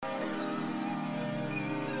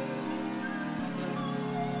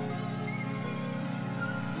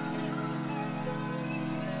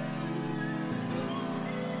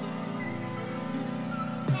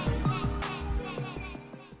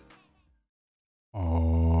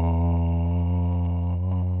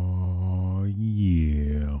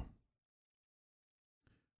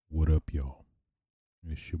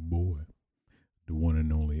It's your boy, the one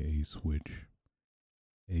and only A Switch,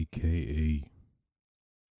 aka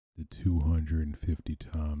the 250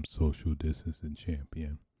 times social distancing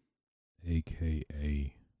champion,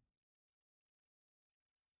 aka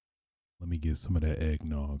let me get some of that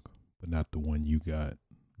eggnog, but not the one you got.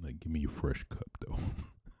 Like, give me a fresh cup though.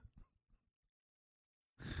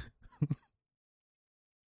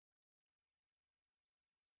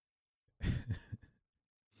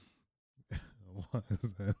 Why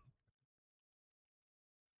is that?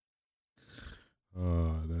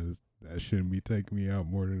 That shouldn't be taking me out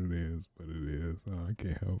more than it is, but it is. I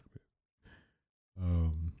can't help it.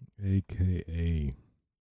 AKA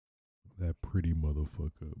that pretty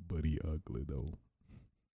motherfucker, Buddy Ugly though.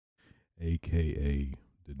 AKA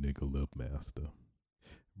the nigga lip master.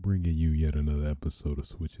 Bringing you yet another episode of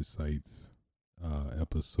Switches Sites.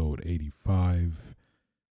 Episode 85.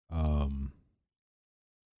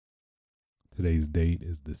 Today's date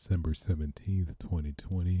is December 17th,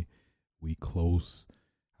 2020. We close.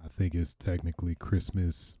 I think it's technically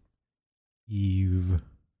Christmas Eve.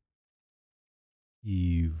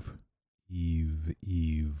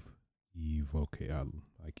 Okay,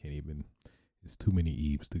 I can't even. It's too many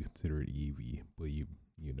Eves to consider it Evie, but you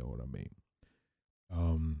know what I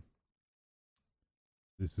mean.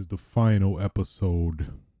 This is the final episode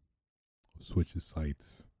of Switches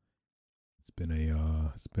Sites. It's been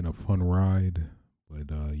a fun ride,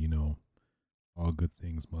 but all good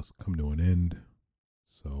things must come to an end.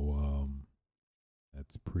 So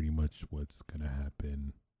that's pretty much what's gonna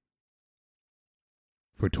happen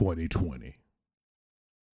for 2020.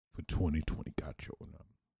 For 2020, gotcha.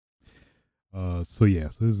 So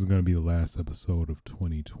this is gonna be the last episode of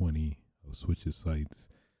 2020 of Switches Sites.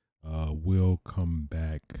 We'll come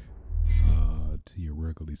back to your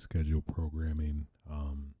regularly scheduled programming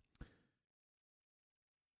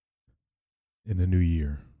in the new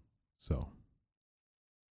year. So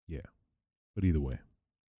yeah, but either way,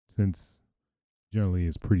 since generally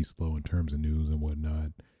it's pretty slow in terms of news and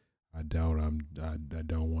whatnot, I doubt I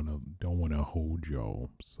don't wanna hold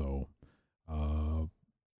y'all. So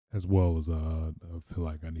as well as I feel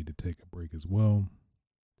like I need to take a break as well.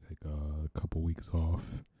 Take a couple weeks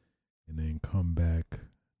off and then come back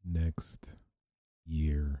next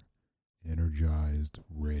year energized,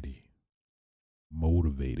 ready,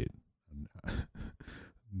 motivated.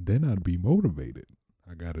 Then I'd be motivated.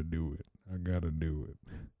 I gotta do it.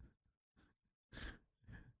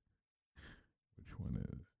 Which one is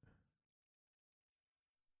it?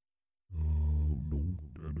 No,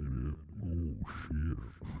 that ain't it. Oh shit.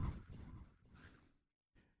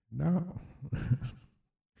 Now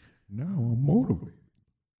I'm motivated.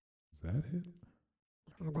 Is that it?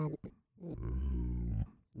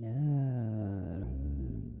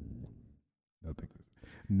 Nothing.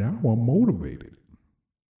 Now I'm motivated.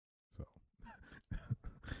 So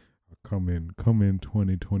I come in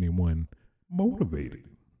 2021 motivated.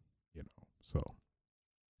 So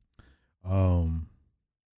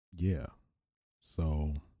yeah.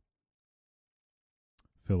 So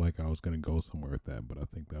I feel like I was gonna go somewhere with that, but I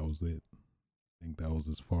think that was it. I think that was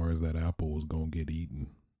as far as that apple was gonna get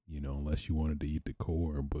eaten, unless you wanted to eat the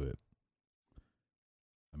core, but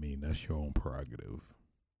I mean that's your own prerogative.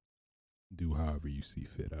 Do however you see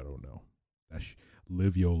fit. I don't know.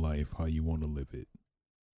 Live your life how you want to live it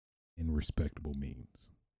in respectable means.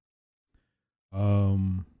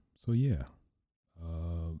 So yeah.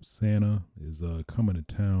 Santa is coming to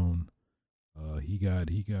town. He got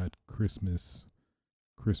Christmas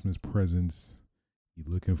presents. He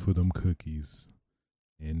looking for them cookies.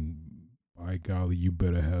 And by golly, you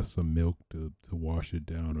better have some milk to wash it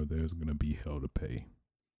down or there's gonna be hell to pay.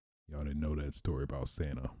 Y'all didn't know that story about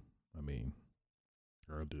Santa. I mean,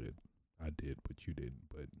 I did, but you didn't.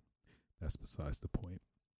 But that's besides the point.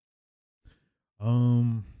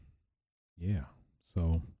 Yeah.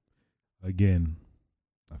 So, again,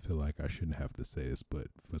 I feel like I shouldn't have to say this, but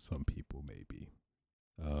for some people, maybe.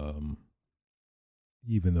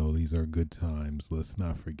 Even though these are good times, let's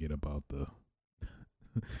not forget about the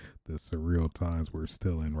the surreal times we're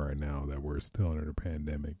still in right now. That we're still under the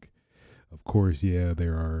pandemic. Of course, yeah,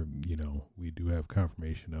 there are, we do have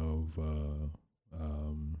confirmation of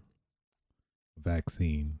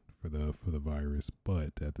vaccine for the virus,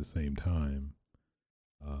 but at the same time,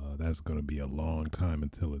 that's going to be a long time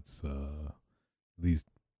until it's at least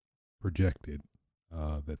projected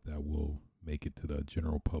that will make it to the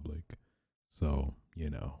general public. So,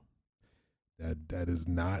 that is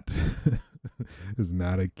not is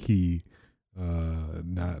not a key.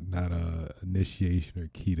 Not a initiation or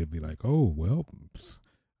key to be like, oh well,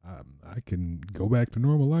 I can go back to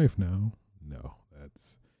normal life now. No,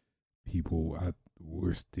 that's people.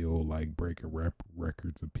 we're still like breaking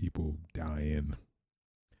records of people dying.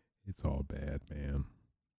 It's all bad, man.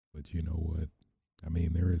 But you know what? I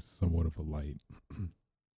mean, there is somewhat of a light,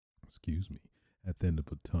 excuse me, at the end of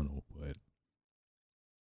the tunnel. But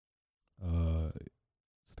uh,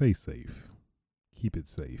 stay safe. Keep it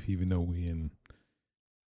safe. Even though we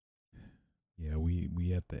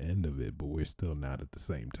at the end of it, but we're still not at the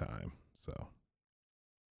same time. So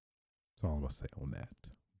that's all I'm gonna say on that.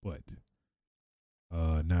 But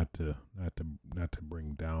not to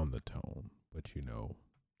bring down the tone, but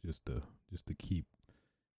just to keep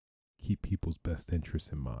people's best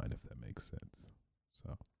interests in mind, if that makes sense.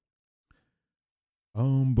 So,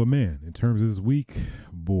 but man, in terms of this week,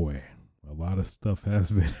 boy, a lot of stuff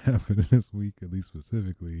has been happening this week, at least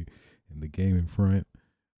specifically in the gaming front.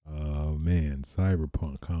 Man,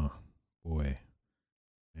 Cyberpunk, huh? Boy,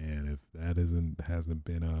 man, if that hasn't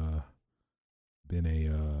been a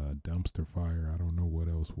dumpster fire, I don't know what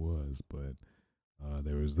else was, but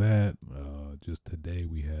there was that. Just today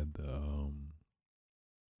we had the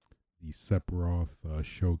Sephiroth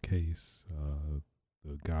showcase.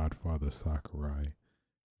 The Godfather Sakurai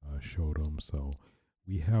showed them, so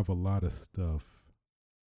we have a lot of stuff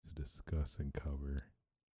to discuss and cover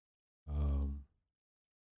on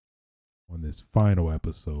this final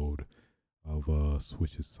episode of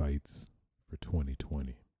Switch's Sights for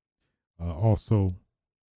 2020. Also,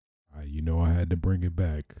 I had to bring it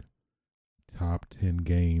back. Top 10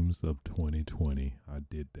 games of 2020. I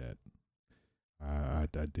did that. I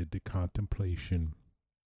did the contemplation,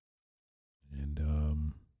 and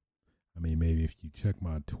I mean, maybe if you check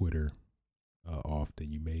my Twitter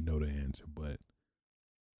often, you may know the answer, but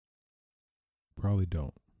probably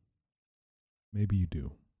don't. Maybe you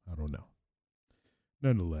do. I don't know.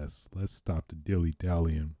 Nonetheless, let's stop the dilly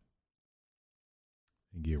dallying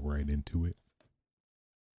and get right into it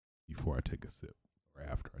before I take a sip or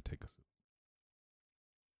after I take a sip.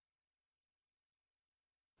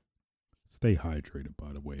 Stay hydrated,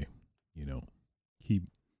 by the way. Keep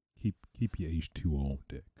your H2O on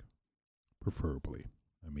deck, preferably.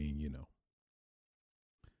 I mean,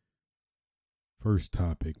 First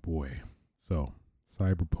topic, boy. So,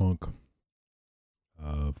 Cyberpunk.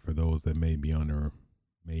 For those that may be unaware,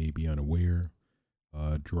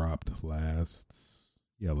 dropped last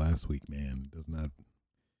week. Man, does not.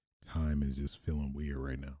 Time is just feeling weird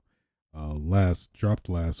right now. Dropped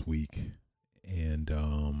last week, and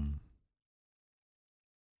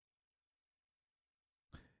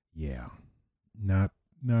yeah, not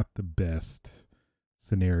the best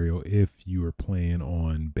scenario if you are playing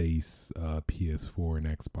on base PS4 and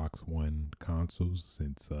Xbox One consoles,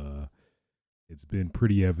 since it's been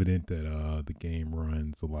pretty evident that the game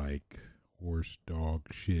runs like horse dog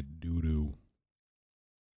shit doo doo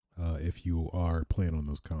if you are playing on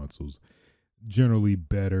those consoles. Generally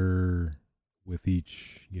better with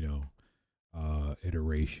each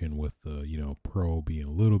iteration, with the Pro being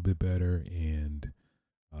a little bit better, and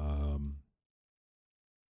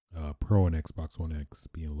Pro and Xbox One X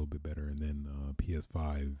being a little bit better, and then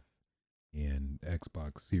PS5 and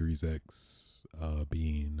Xbox Series X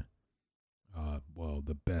being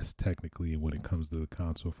the best technically when it comes to the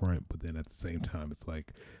console front. But then at the same time, it's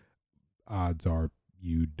like odds are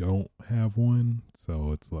you don't have one,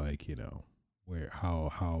 so it's like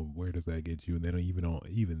where does that get you? And they don't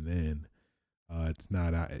even then, it's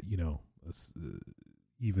not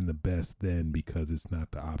even the best then, because it's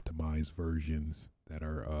not the optimized versions that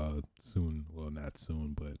are soon, well, not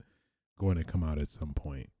soon, but going to come out at some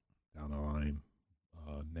point down the line,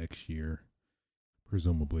 next year,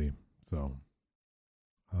 presumably. So,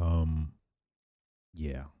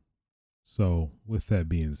 yeah. So with that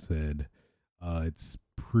being said, it's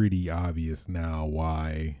pretty obvious now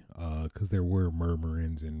why, because there were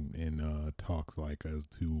murmurings and talks like as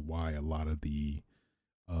to why a lot of the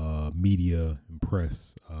media and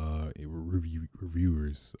press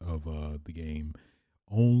reviewers of the game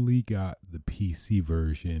only got the PC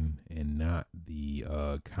version and not the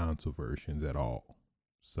console versions at all.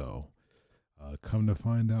 So come to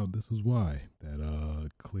find out, this is why.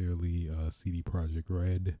 That clearly CD Projekt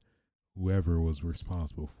Red, whoever was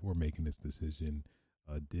responsible for making this decision,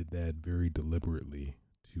 did that very deliberately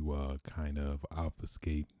to kind of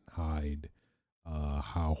obfuscate, hide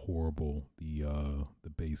how horrible the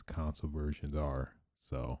base console versions are.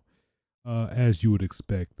 So, as you would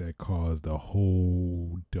expect, that caused a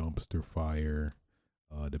whole dumpster fire.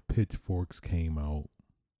 The pitchforks came out.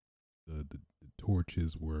 The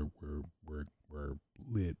torches were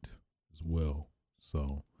lit as well.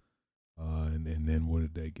 So, and then what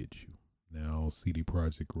did that get you? Now CD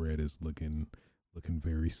Projekt Red is looking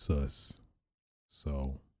very sus.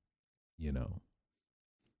 So,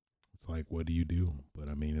 it's like, what do you do? But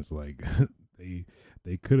I mean, it's like they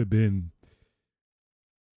they could have been,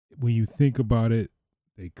 when you think about it,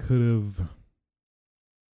 they could have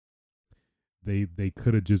they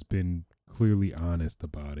could have just been clearly honest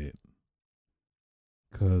about it,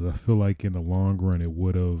 because I feel like in the long run it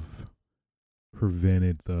would have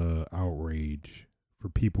prevented the outrage for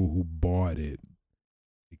people who bought it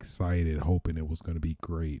excited, hoping it was going to be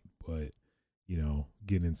great. But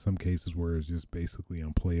getting in some cases where it's just basically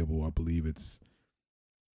unplayable. I believe it's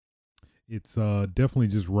definitely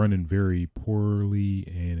just running very poorly,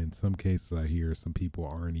 and in some cases I hear some people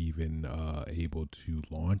aren't even able to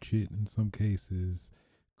launch it, in some cases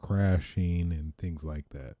crashing and things like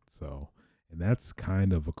that. So, and that's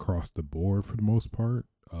kind of across the board for the most part.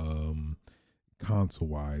 Console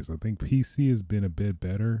wise, I think PC has been a bit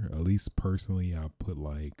better. At least personally, I put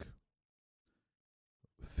like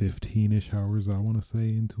 15-ish hours, I want to say,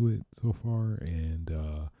 into it so far, and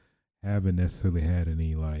haven't necessarily had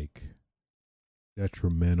any like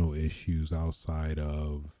detrimental issues outside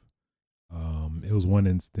of it was one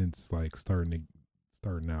instance like starting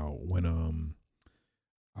out when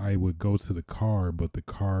I would go to the car, but the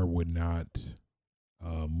car would not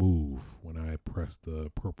move when I pressed the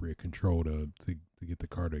appropriate control to get the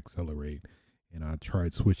car to accelerate. And I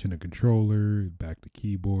tried switching the controller back to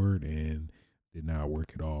keyboard and did not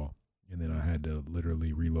work at all. And then I had to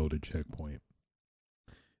literally reload a checkpoint.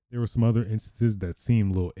 There were some other instances that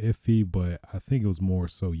seemed a little iffy, but I think it was more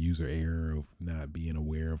so user error of not being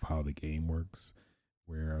aware of how the game works.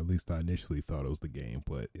 Where at least I initially thought it was the game,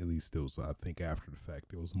 but at least it was, I think after the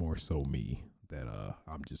fact, it was more so me that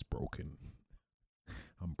I'm just broken.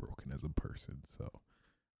 I'm broken as a person. So,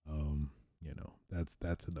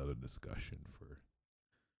 that's another discussion for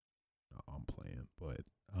I'm playing. But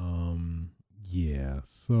yeah.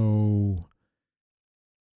 So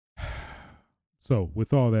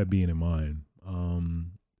with all that being in mind,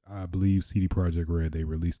 I believe CD Projekt Red, they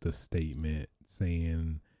released a statement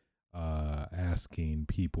saying, asking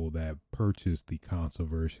people that purchased the console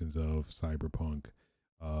versions of Cyberpunk,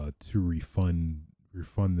 to refund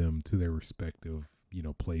them to their respective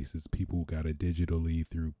places. People who got it digitally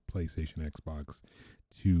through PlayStation, Xbox,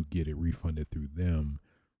 to get it refunded through them.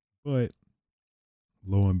 But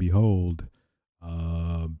lo and behold,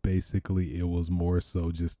 basically it was more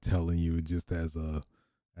so just telling you just as a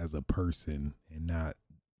person, and not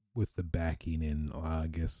with the backing and I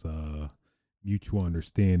guess mutual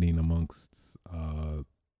understanding amongst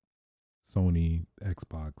Sony,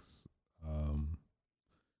 Xbox,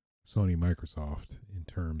 Sony, Microsoft, in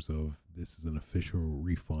terms of this is an official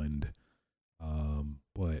refund,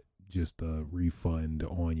 but just a refund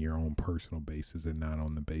on your own personal basis and not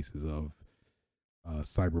on the basis of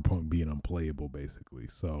Cyberpunk being unplayable, basically.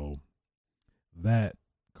 So that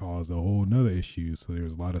caused a whole nother issue. So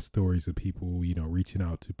there's a lot of stories of people, reaching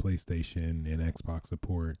out to PlayStation and Xbox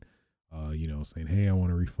support, saying, "Hey, I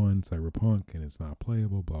want to refund Cyberpunk and it's not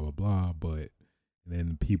playable, blah blah blah." But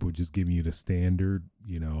then people just giving you the standard,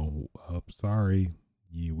 sorry,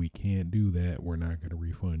 we can't do that. We're not going to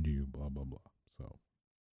refund you, blah blah blah.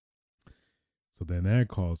 So then that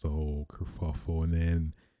caused a whole kerfuffle, and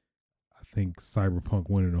then I think Cyberpunk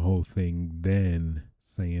went in the whole thing then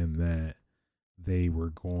saying that they were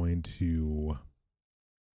going to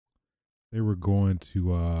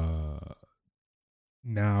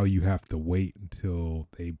now you have to wait until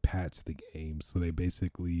they patch the game. So they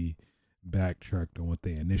basically backtracked on what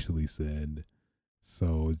they initially said.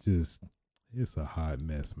 So it's a hot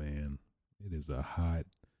mess, man. It is a hot,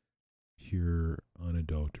 pure,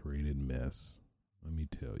 unadulterated mess. Let me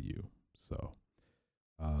tell you. So,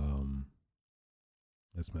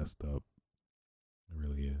 it's messed up. It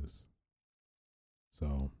really is.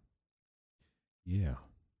 So, yeah,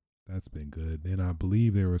 that's been good. Then I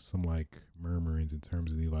believe there was some like murmurings in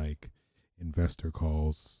terms of the like investor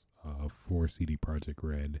calls for CD Projekt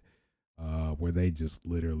Red, where they just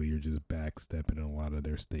literally are just backstepping in a lot of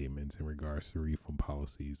their statements in regards to refund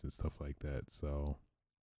policies and stuff like that. So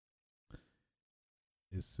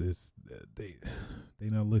it's they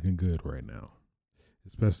not looking good right now,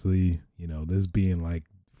 especially this being like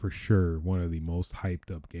for sure one of the most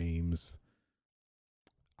hyped up games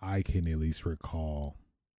I can at least recall,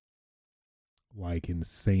 like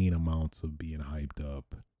insane amounts of being hyped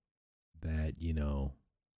up, that to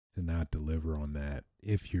not deliver on that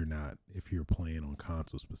if you're playing on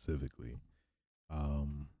console specifically,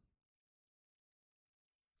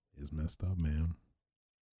 is messed up, man.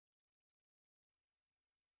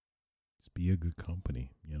 Just be a good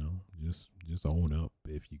company, just own up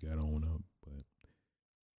if you gotta own up. But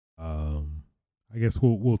I guess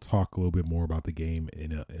we'll talk a little bit more about the game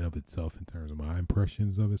in of itself in terms of my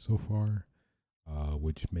impressions of it so far,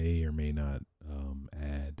 which may or may not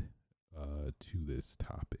add to this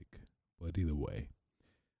topic. But either way,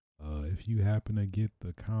 if you happen to get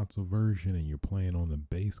the console version and you're playing on the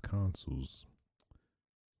base consoles,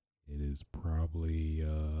 it is probably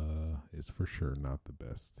it's for sure not the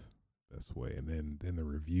best way. And then the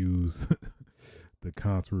reviews, the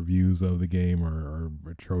console reviews of the game are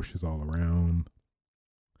atrocious all around.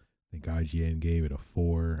 I think IGN gave it a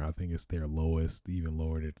 4. I think it's their lowest, even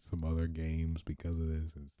lower than some other games because of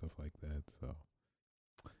this and stuff like that. So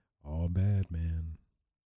all bad, man.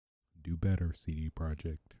 Do better, CD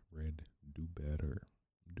Projekt Red. Do better.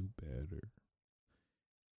 Do better.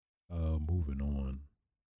 Moving on.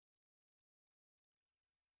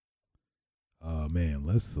 Man,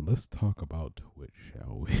 let's talk about Twitch,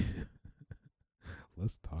 shall we?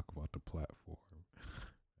 Let's talk about the platform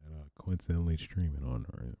that coincidentally streaming on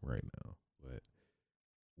right now. But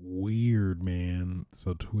weird, man.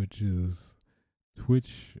 So Twitch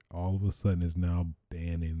all of a sudden is now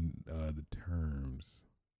banning the terms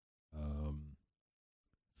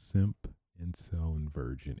simp, incel, and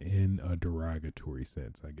virgin in a derogatory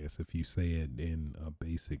sense. I guess if you say it in a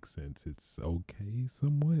basic sense, it's okay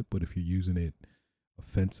somewhat, but if you're using it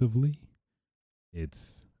offensively,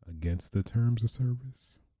 it's against the terms of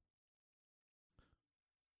service.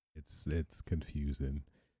 It's confusing.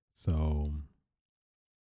 So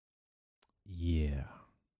yeah,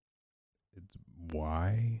 it's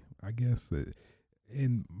why I guess.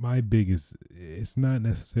 And my biggest, it's not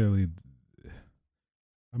necessarily.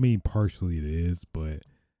 I mean, partially it is, but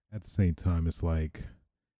at the same time, it's like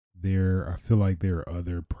I feel like there are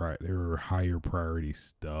there are higher priority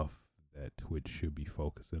stuff that Twitch should be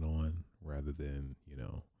focusing on rather than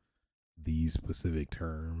these specific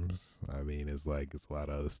terms. I mean, it's a lot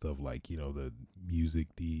of other stuff like the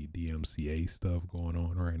music DMCA stuff going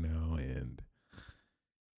on right now, and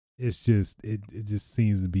it's just it just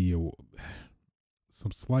seems to be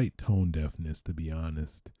some slight tone deafness, to be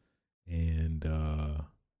honest, and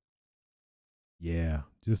yeah,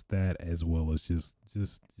 just that, as well as just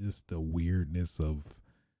the weirdness of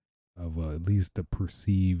at least the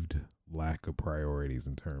perceived lack of priorities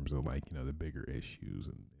in terms of the bigger issues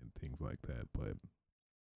and things like that. But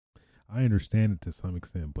I understand it to some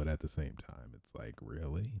extent, but at the same time, it's like,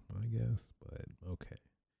 really, I guess. But okay.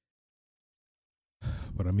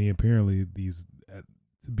 But I mean, apparently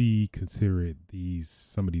to be considerate,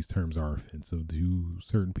 some of these terms are offensive to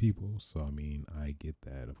certain people. So I mean, I get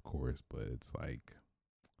that, of course, but it's like,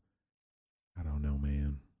 I don't know,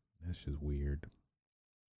 man. That's just weird.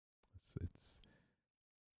 It's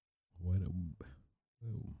what?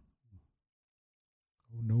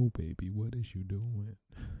 Oh no, baby, what is you doing?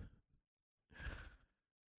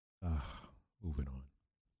 Moving on.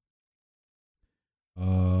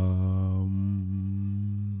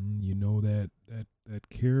 That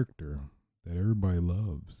character that everybody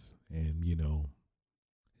loves, and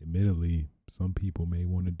admittedly, some people may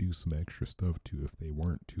want to do some extra stuff too if they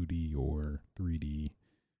weren't 2D or 3D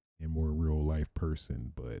and more real life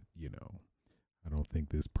person. But I don't think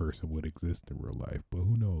this person would exist in real life. But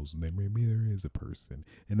who knows? Maybe there is a person,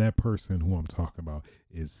 and that person who I'm talking about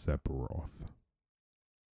is Sephiroth,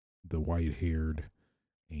 the white-haired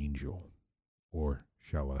angel, or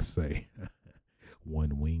shall I say,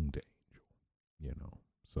 one-winged angel.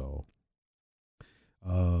 So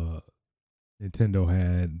Nintendo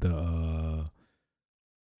had the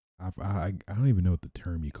I don't even know what the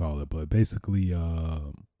term you call it, but basically I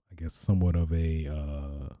guess somewhat of a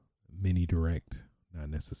mini direct, not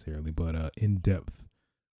necessarily, but in-depth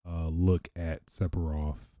look at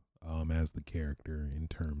Sephiroth as the character in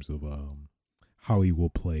terms of how he will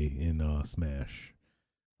play in Smash,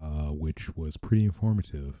 which was pretty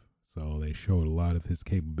informative. So they showed a lot of his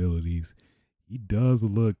capabilities. He does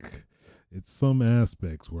look, at some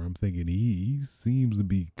aspects where I'm thinking he seems to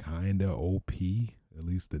be kind of OP, at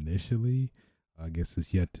least initially. I guess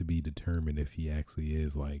it's yet to be determined if he actually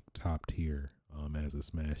is top tier as a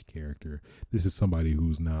Smash character. This is somebody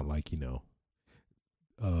who's not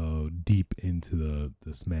deep into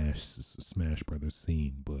the Smash Brothers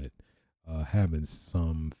scene, but having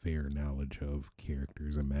some fair knowledge of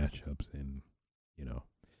characters and matchups and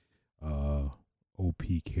OP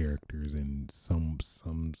characters and some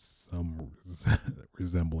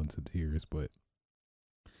resemblance to Tears, but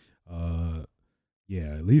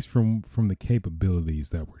yeah, at least from the capabilities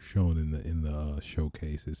that were shown in the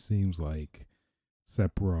showcase, it seems like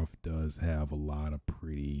Sephiroth does have a lot of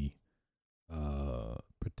pretty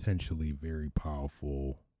potentially very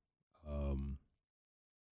powerful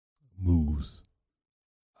moves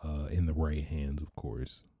in the right hands, of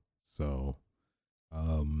course. So,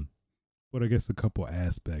 but I guess a couple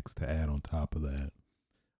aspects to add on top of that.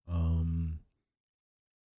 Um,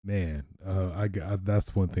 Man,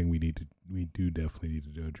 that's one thing we do definitely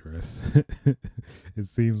need to address. It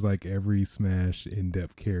seems like every Smash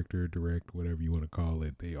in-depth character direct, whatever you want to call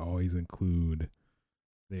it, they always include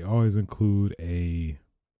a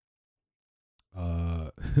uh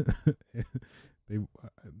they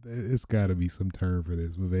it's got to be some term for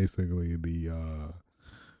this, but basically the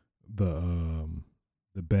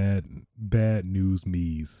the bad news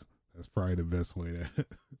me's. That's probably the best way to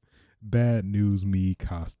bad news me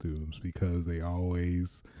costumes, because they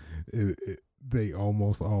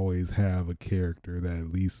almost always have a character that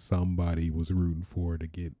at least somebody was rooting for to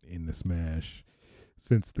get in the Smash,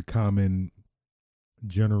 since the common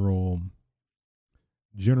general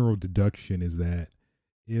deduction is that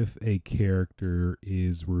if a character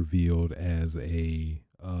is revealed as a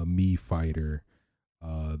me fighter,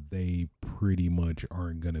 they pretty much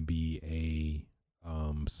aren't gonna be a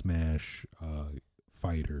Smash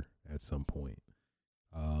fighter at some point.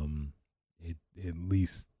 It, at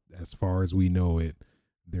least as far as we know it,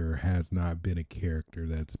 there has not been a character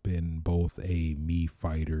that's been both a me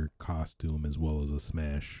fighter costume as well as a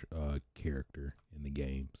Smash character in the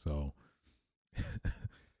game. So,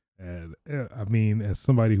 and I mean, as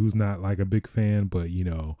somebody who's not like a big fan, but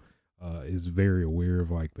is very aware of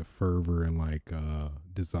like the fervor and like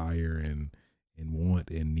desire and want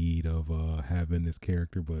and need of having this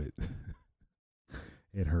character, but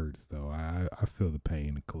it hurts though. I feel the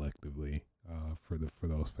pain collectively for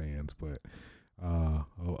those fans. But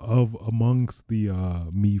of amongst the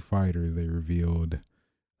me fighters, they revealed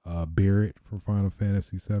Barrett from Final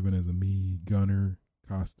Fantasy VII as a me gunner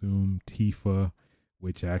costume, Tifa,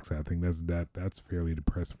 which actually I think that's fairly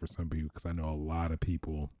depressing for some people, because I know a lot of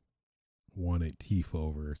people wanted Tifa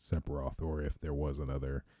over Sephiroth, or if there was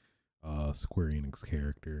another Square Enix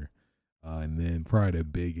character. And then probably the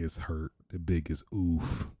biggest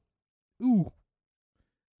ooh,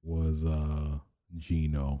 was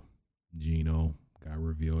Gino. Gino got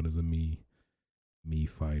revealed as a me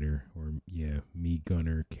fighter, or me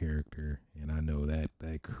gunner character, and I know that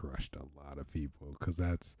crushed a lot of people, because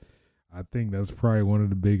I think that's probably one of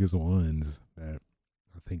the biggest ones that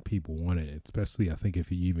I think people wanted, especially I think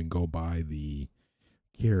if you even go by the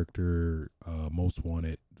character most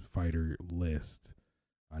wanted fighter list.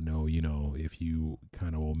 I know, if you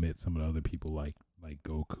kind of omit some of the other people like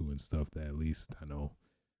Goku and stuff, that at least I know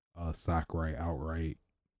Sakurai outright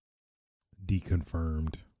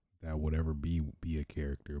deconfirmed that would ever be a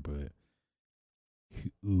character. But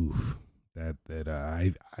oof, that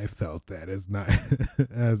I felt that as not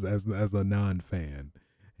as a non-fan,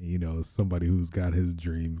 somebody who's got his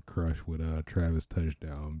dream crush with Travis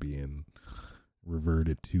Touchdown being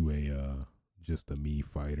reverted to a just a me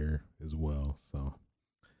fighter as well. So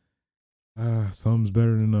something's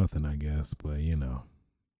better than nothing, I guess. But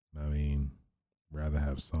I mean, rather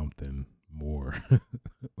have something more. But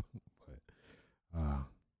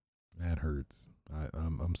that hurts.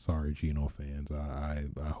 I'm sorry, Geno fans. I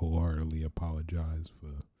wholeheartedly apologize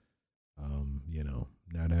for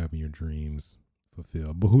not having your dreams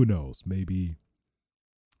fulfilled. But who knows? Maybe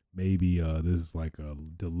this is like a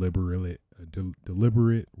deliberate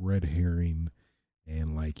red herring,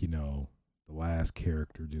 and like the last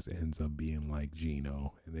character just ends up being like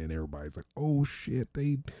Geno, and then everybody's like, "Oh shit,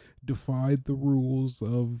 they defied the rules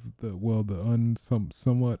of the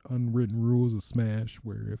somewhat unwritten rules of Smash,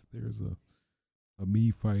 where if there's a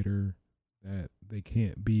me fighter, that they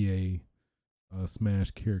can't be a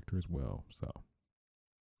Smash character as well." So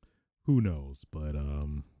who knows? But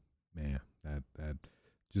man, that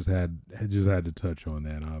just had to touch on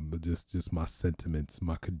that. Just my sentiments,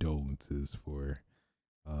 my condolences for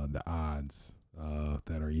the odds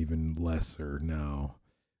that are even lesser now.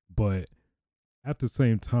 But at the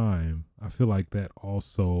same time, I feel like that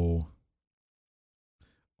also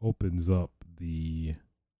opens up the,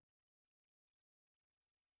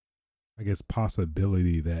 I guess,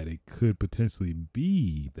 possibility that it could potentially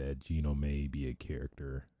be that Geno may be a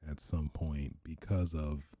character at some point, because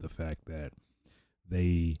of the fact that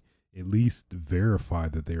they at least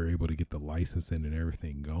verified that they were able to get the licensing and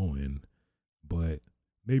everything going. But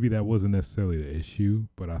maybe that wasn't necessarily the issue,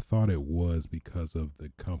 but I thought it was because of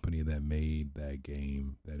the company that made that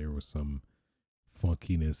game, that there was some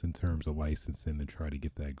funkiness in terms of licensing to try to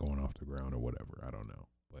get that going off the ground or whatever. I don't know.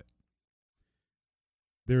 But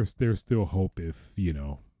there's still hope if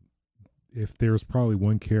there's probably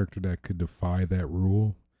one character that could defy that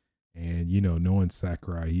rule. And, knowing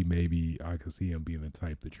Sakurai, I could see him being the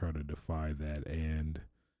type to try to defy that, and,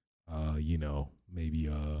 maybe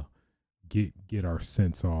get our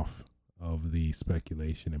sense off of the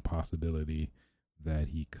speculation and possibility that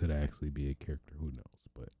he could actually be a character. Who knows?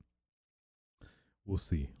 But we'll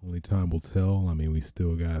see. Only time will tell. I mean, we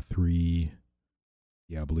still got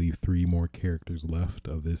I believe three more characters left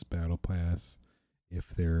of this battle pass. If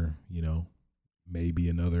there, maybe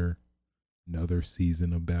another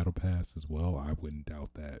season of battle pass as well, I wouldn't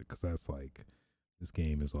doubt that, because that's like, this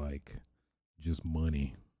game is like just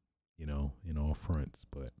money, in all fronts.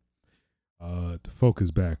 But to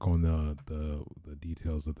focus back on the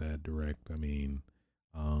details of that direct, I mean,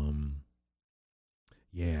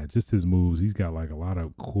 yeah, just his moves. He's got like a lot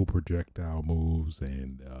of cool projectile moves,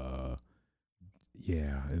 and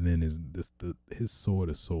yeah, and then his sword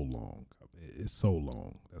is so long. It's so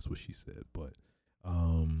long. That's what she said. But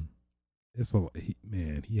it's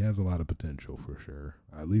he has a lot of potential for sure.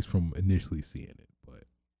 At least from initially seeing it. But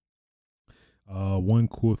one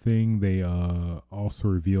cool thing, they also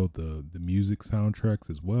revealed the music soundtracks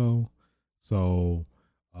as well. So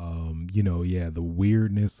the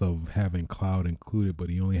weirdness of having Cloud included, but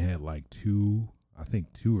he only had like two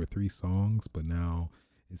or three songs. But now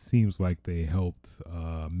it seems like they helped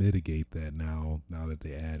mitigate that now that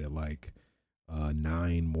they added like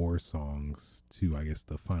 9 more songs to, I guess,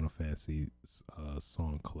 the Final Fantasy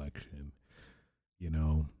song collection.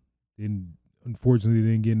 Unfortunately,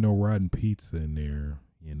 didn't get no rotten pizza in there.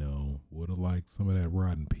 Would have liked some of that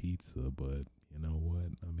rotten pizza, but you know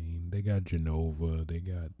what? I mean, they got Genova, they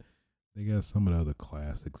got some of the other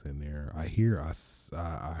classics in there. I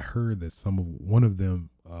heard that one of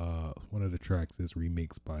the tracks is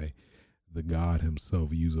remixed by the god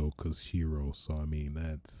himself, Yuzo Koshiro. So I mean,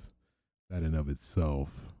 that in of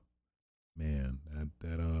itself, man,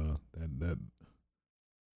 that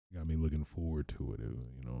got me looking forward to it.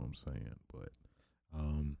 You know what I'm saying? But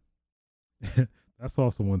that's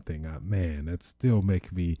also one thing. That's still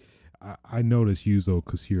making me. I noticed Yuzo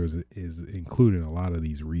Koshiro is including a lot of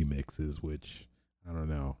these remixes, which I don't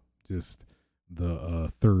know. Just the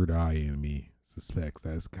third eye in me suspects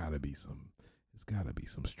that it's gotta be some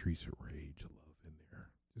Streets of Rage love in there.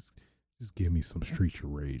 Just give me some Streets of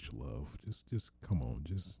Rage love. Just come on,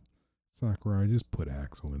 just Sakurai, just put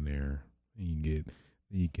Axel in there, and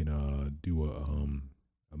you can do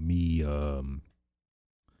a me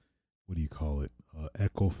what do you call it?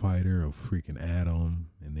 Echo Fighter of freaking Adam,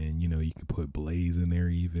 and then you can put Blaze in there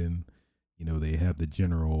even. They have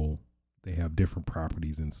they have different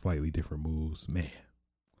properties and slightly different moves. Man,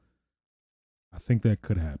 I think that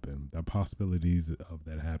could happen. The possibilities of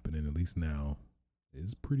that happening, at least now,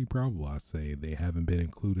 is pretty probable. I say they haven't been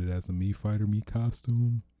included as a Me Fighter Me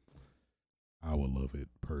costume. I would love it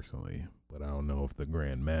personally, but I don't know if the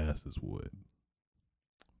grand masses would.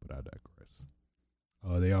 But I digress.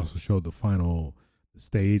 They also showed the final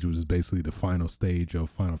stage, which is basically the final stage of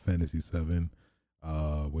Final Fantasy VII,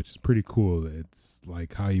 which is pretty cool. It's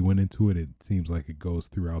like how you went into it. It seems like it goes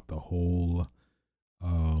throughout the whole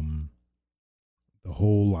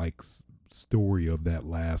like story of that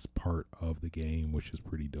last part of the game, which is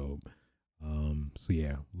pretty dope. So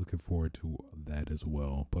yeah, looking forward to that as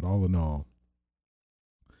well. But all in all,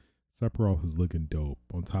 Sephiroth is looking dope.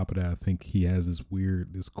 On top of that, I think he has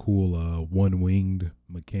this cool one-winged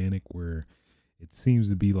mechanic where it seems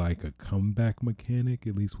to be like a comeback mechanic,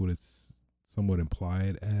 at least what it's somewhat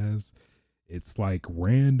implied as. It's like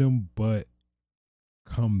random but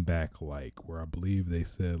comeback like, where I believe they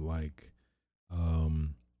said like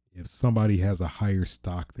if somebody has a higher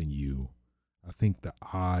stock than you, I think the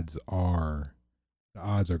odds are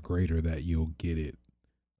greater that you'll get it.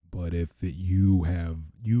 But if you're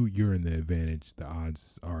in the advantage, the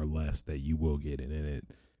odds are less that you will get it, and it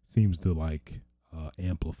seems to like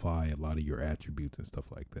amplify a lot of your attributes and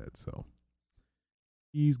stuff like that. So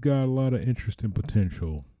he's got a lot of interesting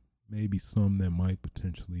potential. Maybe some that might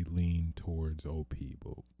potentially lean towards OP,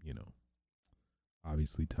 but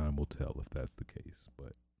obviously time will tell if that's the case.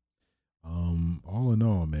 But all in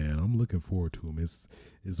all, man, I'm looking forward to him.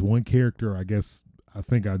 It's one character, I guess. I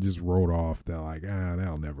think I just wrote off that like,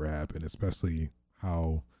 that'll never happen, especially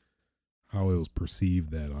how it was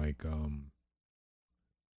perceived that like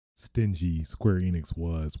stingy Square Enix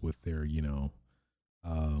was with their, I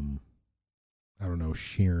don't know,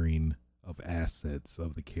 sharing of assets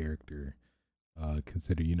of the character.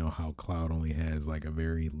 Consider, how Cloud only has like a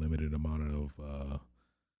very limited amount of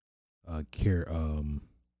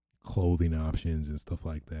clothing options and stuff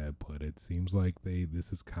like that, but it seems like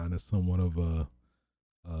this is kind of somewhat of a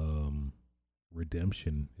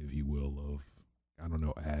redemption, if you will, of, I don't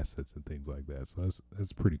know, assets and things like that. So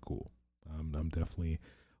that's pretty cool. I'm definitely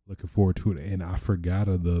looking forward to it. And I forgot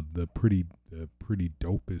of the pretty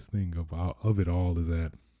dopest thing of it all is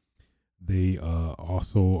that they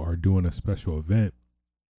also are doing a special event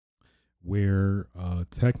where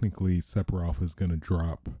technically Sephiroth is going to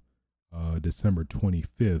drop December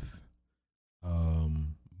 25th.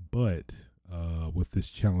 But with this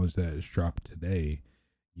challenge that is dropped today,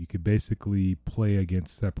 you could basically play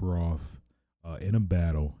against Sephiroth in a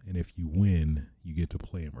battle, and if you win, you get to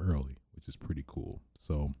play him early, which is pretty cool.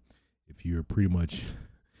 So if you're pretty much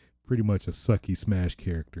a sucky Smash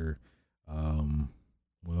character,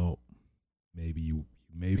 well, maybe you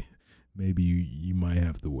maybe you might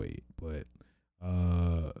have to wait, but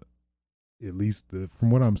at least from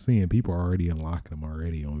what I'm seeing, people are already unlocking them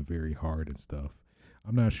already on very hard and stuff.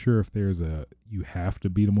 I'm not sure if there's a you have to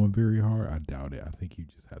beat them on very hard. I doubt it. I think you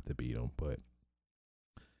just have to beat them, but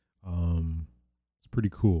it's pretty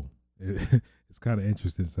cool. It's kind of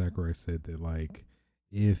interesting. Sakurai said that like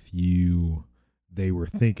if you they were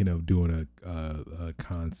thinking of doing a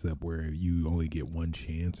concept where you only get one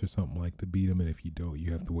chance or something like to beat them, and if you don't,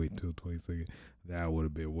 you have to wait until 22nd. That would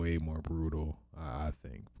have been way more brutal, I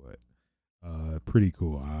think. But pretty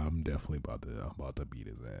cool. I'm definitely about to beat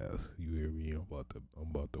his ass. You hear me? I'm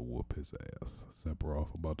about to whoop his ass.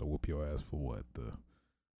 Sephiroth, I'm about to whoop your ass for what, the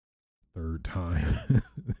third time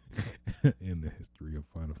in the history of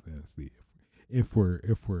Final Fantasy. If we're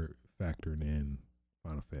factoring in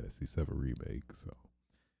Final Fantasy VII Remake. So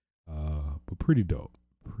but pretty dope.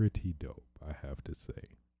 Pretty dope, I have to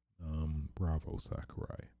say. Bravo,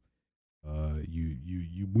 Sakurai.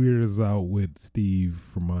 You weirded us out with Steve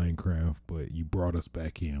from Minecraft, but you brought us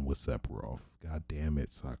back in with Sephiroth. God damn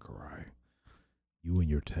it, Sakurai. You and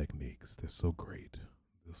your techniques, they're so great.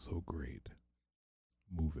 They're so great.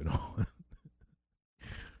 Moving on.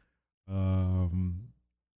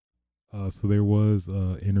 So there was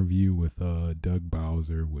a interview with Doug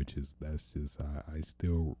Bowser, that's just I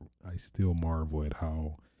still marvel at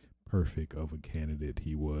how perfect of a candidate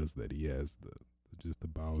he was, that he has the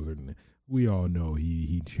Bowser. And we all know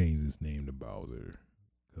he changed his name to Bowser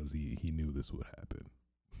because he knew this would happen.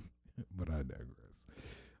 But I digress.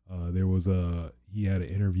 He had an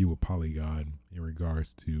interview with Polygon in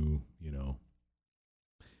regards to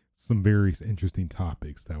some various interesting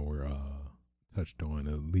topics that were touched on,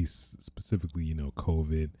 at least specifically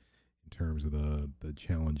COVID, in terms of the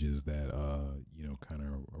challenges that kind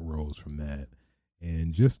of arose from that,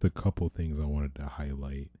 and just a couple things I wanted to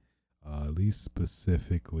highlight, at least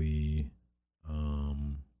specifically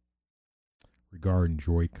regarding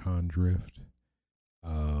Joy-Con drift.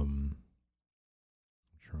 I'm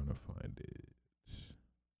trying to find it.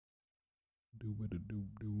 Do.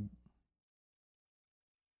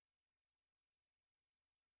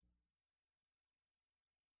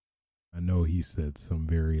 I know he said some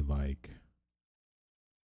very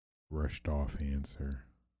rushed off answer,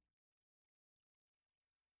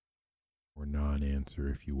 or non-answer,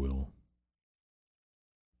 if you will.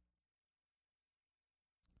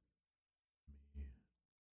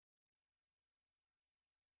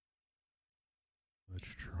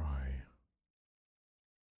 Let's try.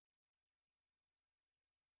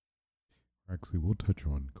 Actually, we'll touch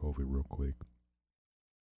on COVID real quick.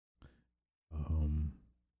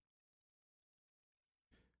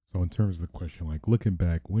 So in terms of the question, looking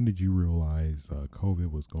back, when did you realize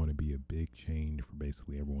COVID was going to be a big change for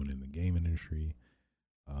basically everyone in the game industry?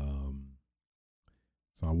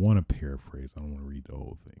 So I want to paraphrase. I don't want to read the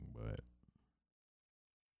whole thing, but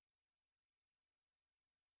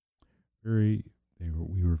we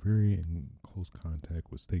were very in close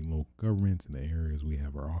contact with state and local governments in the areas we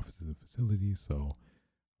have our offices and facilities. So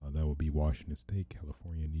that would be Washington State,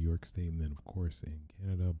 California, New York State, and then of course in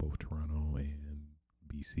Canada, both Toronto and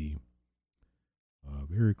BC.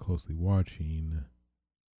 Very closely watching,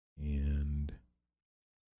 and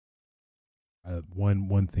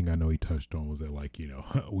one thing I know he touched on was that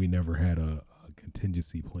we never had a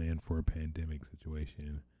contingency plan for a pandemic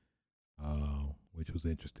situation, which was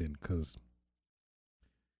interesting because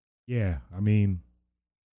I mean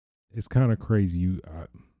it's kind of crazy.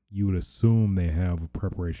 You would assume they have a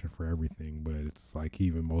preparation for everything, but it's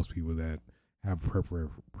even most people that have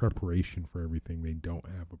preparation for everything, they don't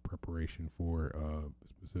have a preparation for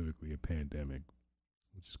specifically a pandemic,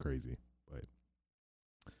 which is crazy. But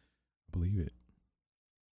I believe it.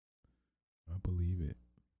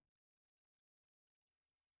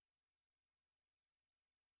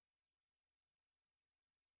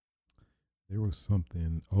 There was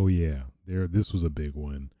something. Oh yeah, This was a big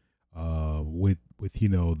one. With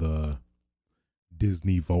the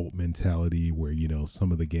Disney Vault mentality, where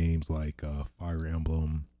some of the games like Fire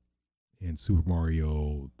Emblem and the Super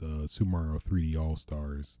Mario 3D All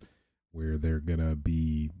Stars, where they're gonna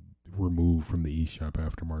be removed from the eShop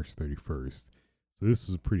after March 31st. So this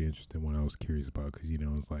was a pretty interesting one I was curious about because,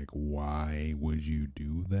 it's like, why would you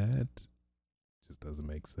do that? Just doesn't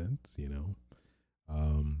make sense.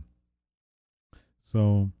 Um,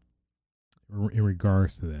 so in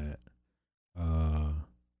regards to that,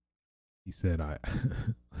 he said, "I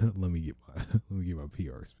let me get my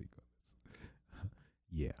PR speak on this."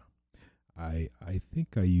 Yeah, I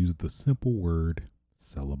think I used the simple word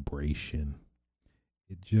celebration.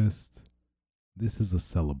 This is a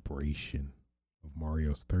celebration of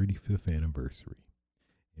Mario's 35th anniversary,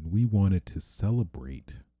 and we wanted to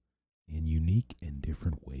celebrate in unique and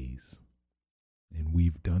different ways. And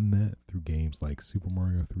we've done that through games like Super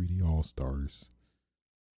Mario 3D All Stars,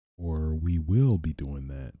 or we will be doing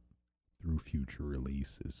that through future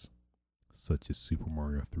releases, such as Super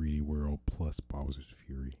Mario 3D World plus Bowser's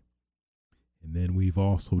Fury. And then we've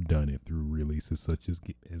also done it through releases such as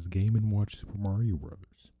Game & Watch Super Mario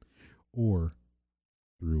Brothers, or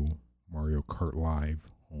through Mario Kart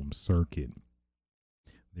Live Home Circuit.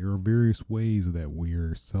 There are various ways that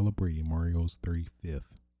we're celebrating Mario's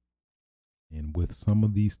 35th. And with some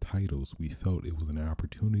of these titles, we felt it was an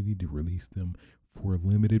opportunity to release them for a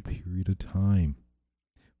limited period of time.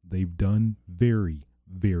 They've done very,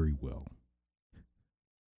 very well.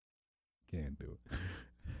 Can't do it.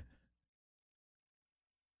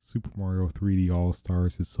 Super Mario 3D All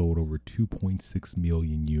Stars has sold over 2.6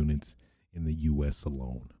 million units in the US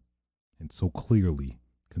alone. And so clearly,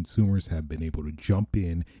 consumers have been able to jump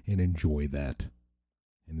in and enjoy that.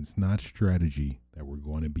 And it's not strategy that we're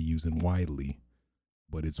going to be using widely,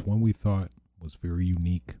 but it's one we thought was very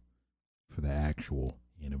unique for the actual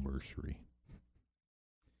anniversary.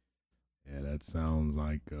 Yeah, that sounds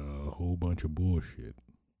like a whole bunch of bullshit,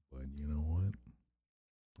 but you know what?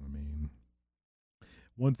 I mean,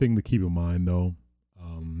 one thing to keep in mind though,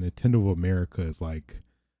 Nintendo of America is like,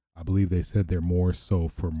 I believe they said they're more so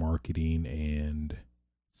for marketing and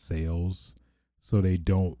sales, so they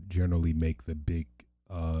don't generally make the big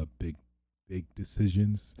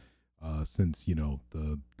decisions. Since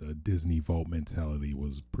the Disney Vault mentality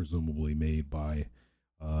was presumably made by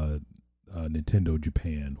Nintendo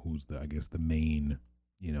Japan, who's the main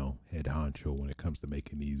head honcho when it comes to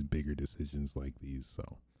making these bigger decisions like these.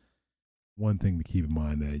 So one thing to keep in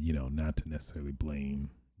mind that not to necessarily blame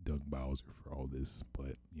Doug Bowser for all this,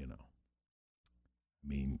 but I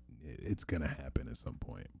mean it's gonna happen at some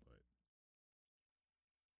point.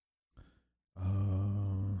 But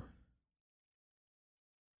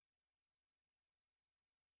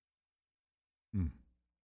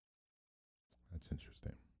that's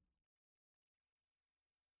interesting.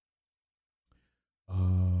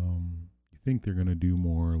 You think they're gonna do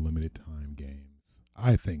more limited time games?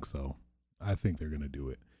 I think so. I think they're gonna do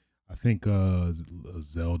it. I think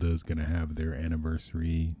Zelda is gonna have their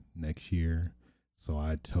anniversary next year, so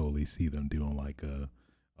I totally see them doing like a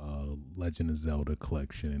Legend of Zelda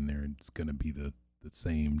collection in there. It's gonna be the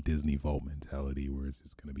same Disney Vault mentality, where it's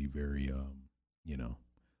just gonna be very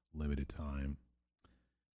limited time.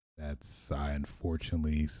 I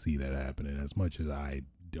unfortunately see that happening, as much as I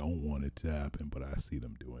don't want it to happen, but I see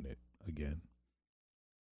them doing it again.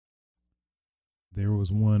 There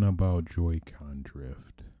was one about Joy-Con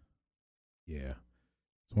drift. Yeah.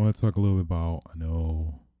 So I want to talk a little bit about, I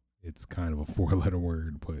know it's kind of a 4-letter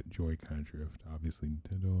word, but Joy-Con drift. Obviously,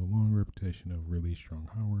 Nintendo, a long reputation of really strong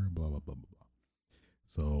hardware, blah, blah, blah, blah, blah.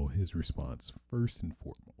 So his response, first and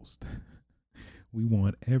foremost, we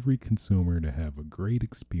want every consumer to have a great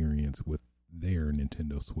experience with their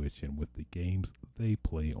Nintendo Switch and with the games they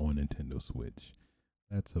play on Nintendo Switch.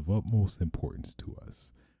 That's of utmost importance to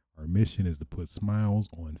us. Our mission is to put smiles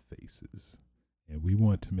on faces, and we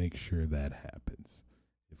want to make sure that happens.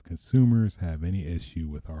 If consumers have any issue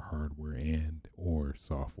with our hardware and or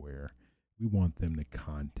software, we want them to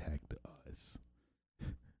contact us.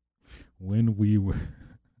 when we will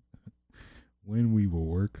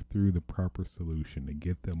work through the proper solution to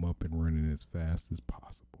get them up and running as fast as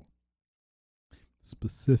possible.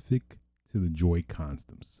 Specific to the Joy-Cons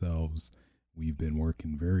themselves, we've been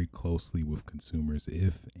working very closely with consumers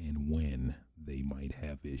if and when they might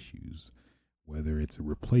have issues, whether it's a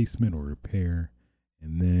replacement or repair.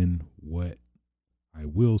 And then what I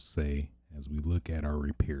will say, as we look at our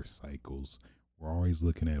repair cycles, we're always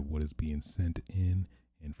looking at what is being sent in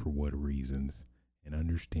and for what reasons, and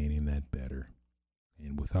understanding that better.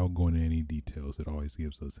 And without going into any details, it always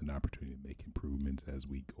gives us an opportunity to make improvements as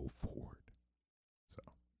we go forward. So,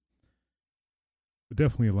 but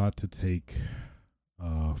definitely a lot to take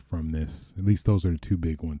from this. At least those are the two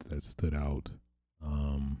big ones that stood out.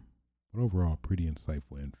 But overall, pretty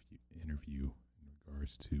insightful interview in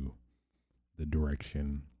regards to the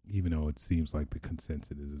direction, even though it seems like the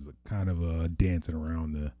consensus is a kind of dancing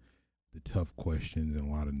around the tough questions and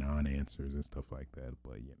a lot of non-answers and stuff like that.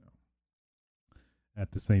 But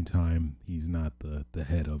at the same time, he's not the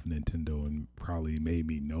head of Nintendo, and probably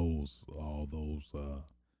maybe knows all those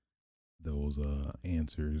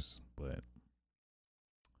answers, but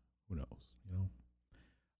who knows?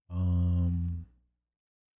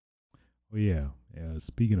 Oh yeah.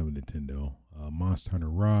 Speaking of Nintendo, Monster Hunter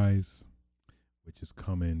Rise, which is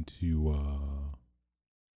coming to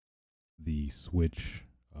the Switch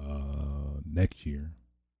next year.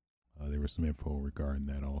 There was some info regarding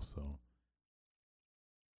that also.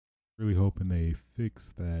 Really hoping they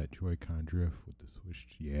fix that Joy-Con drift with the Switch.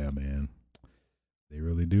 Yeah, man. They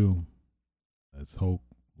really do. Let's hope.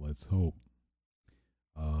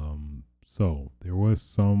 So there was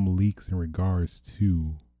some leaks in regards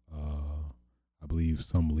to I believe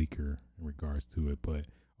some leaker in regards to it, but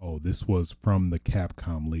this was from the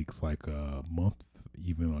Capcom leaks like a month,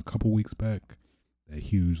 even a couple weeks back. That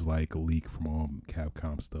huge like leak from all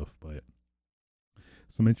Capcom stuff, but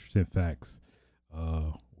some interesting facts,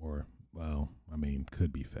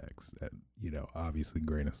 could be facts that obviously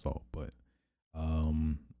grain of salt, but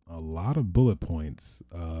a lot of bullet points,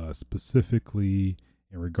 specifically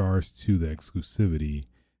in regards to the exclusivity,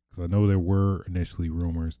 because I know there were initially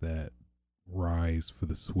rumors that Rise for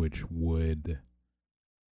the Switch would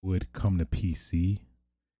come to PC,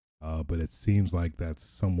 but it seems like that's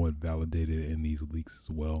somewhat validated in these leaks as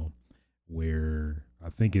well, where I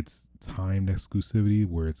think it's timed exclusivity,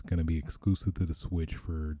 where it's going to be exclusive to the Switch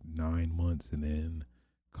for 9 months and then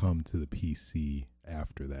come to the PC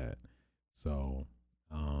after that. So,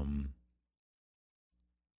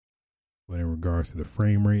 but in regards to the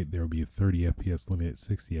frame rate, there will be a 30 FPS limit,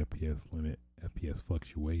 60 FPS limit, FPS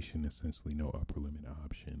fluctuation, essentially no upper limit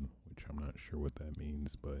option, which I'm not sure what that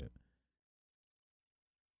means, but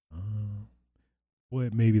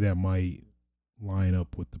maybe that might line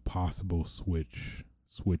up with the possible Switch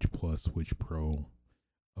Plus, Switch Pro,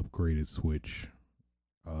 upgraded Switch.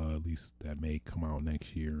 At least that may come out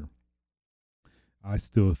next year. I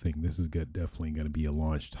still think this is definitely going to be a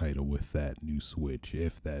launch title with that new Switch,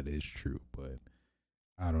 if that is true. But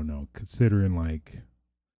I don't know. Considering like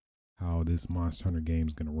how this Monster Hunter game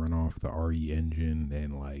is going to run off the RE engine,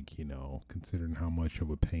 and considering how much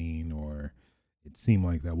of a pain, or it seemed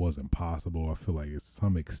like that wasn't possible. I feel like to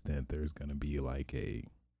some extent there's going to be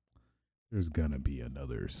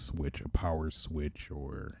another Switch, a power Switch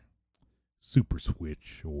or Super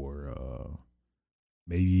Switch, or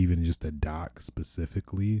maybe even just a dock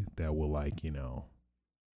specifically that will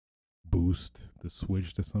boost the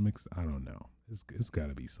Switch to some extent. I don't know. It's got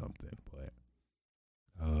to be something, but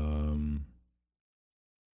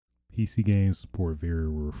PC games support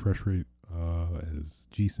variable refresh rate as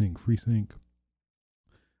G-Sync, FreeSync,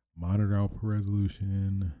 monitor output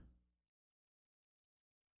resolution.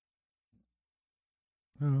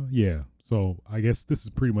 Yeah, so I guess this is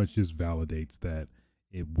pretty much just validates that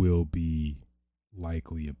it will be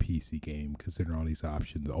likely a PC game, considering all these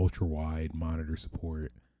options: ultra wide monitor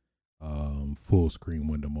support, full screen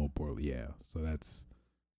window mobile. Yeah, so that's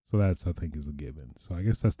I think is a given. So I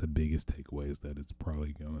guess that's the biggest takeaway, is that it's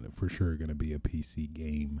probably for sure gonna be a PC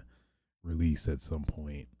game release at some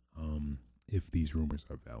point, if these rumors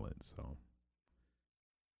are valid. So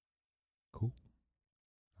cool,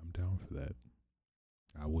 I'm down for that.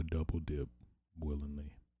 I would double dip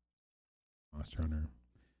willingly. Monster Hunter,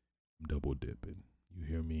 I'm double dipping. You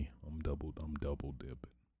hear me? I'm double dipping.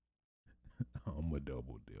 I'm a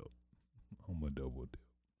double dip.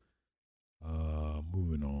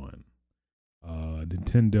 Moving on.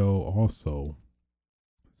 Nintendo also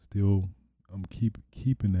still, I'm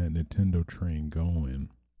keeping that Nintendo train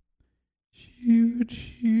going. Choo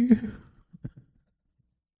choo.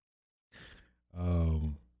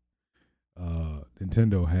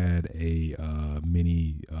 Nintendo had a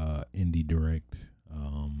mini indie direct.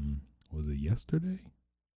 Was it yesterday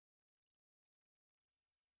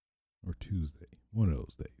or Tuesday? One of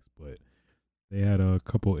those days. But they had a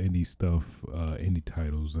couple indie indie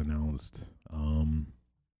titles announced.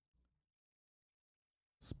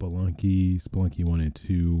 Spelunky 1 and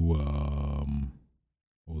 2.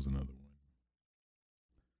 What was another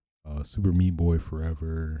one? Super Meat Boy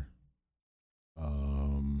Forever.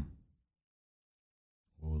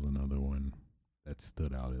 What was another one that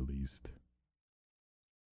stood out at least?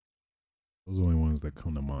 Those are the only ones that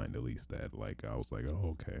come to mind, at least, that I was like,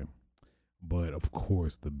 oh, okay. But of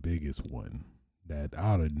course, the biggest one that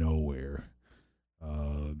out of nowhere,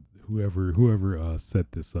 whoever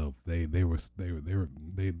set this up, they knew what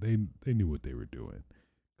they were doing,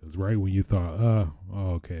 Because right when you thought, oh,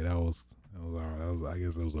 okay, that was all right. I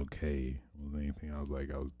guess it was okay. It wasn't anything. I was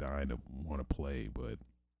like, I was dying to want to play, but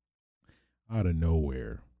out of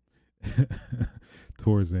nowhere,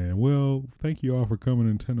 towards the end, well, thank you all for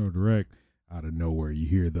coming to Nintendo Direct. Out of nowhere, you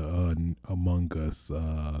hear the Among Us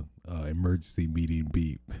emergency meeting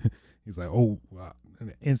beep. He's like, oh, wow.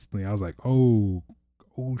 And instantly I was like, oh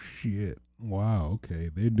shit, wow, okay,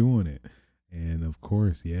 they're doing it. And of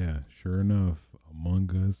course, yeah, sure enough, Among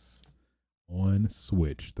Us on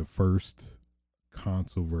Switch, the first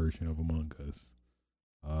console version of Among Us,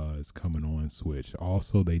 is coming on Switch.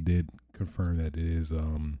 Also, they did confirm that it is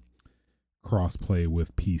crossplay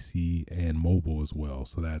with PC and mobile as well.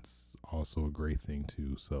 So that's also a great thing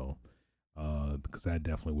too. So because that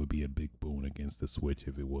definitely would be a big boon against the Switch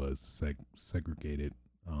if it was segregated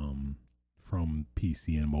from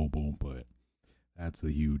PC and mobile. But that's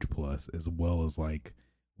a huge plus, as well as like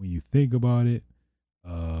when you think about it,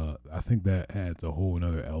 I think that adds a whole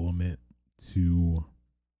nother element to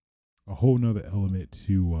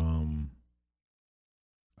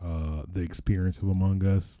the experience of Among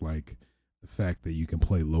Us, like the fact that you can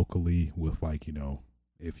play locally with, like,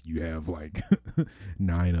 if you have like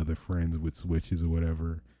 9 other friends with Switches or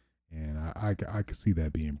whatever, and I could see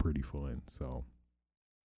that being pretty fun. So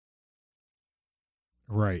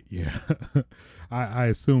right, yeah. I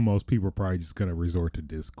assume most people are probably just gonna resort to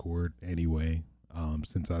Discord anyway,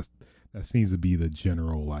 since that seems to be the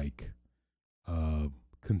general like uh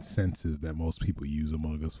consensus that most people use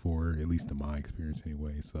Among Us for, at least in my experience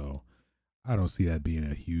anyway. So I don't see that being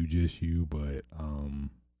a huge issue, but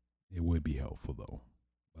it would be helpful though.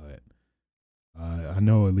 But I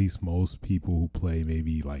know at least most people who play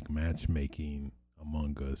maybe like matchmaking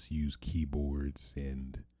Among Us use keyboards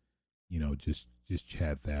and just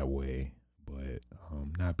chat that way. But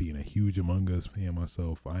not being a huge Among Us fan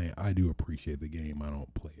myself, I do appreciate the game. I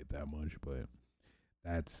don't play it that much, but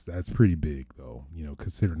that's pretty big though.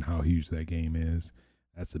 Considering how huge that game is,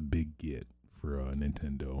 that's a big get for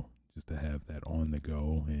Nintendo, just to have that on the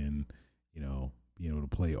go and being able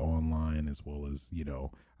to play online, as well as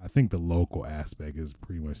I think the local aspect is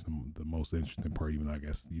pretty much the most interesting part. Even though I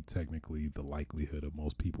guess technically the likelihood of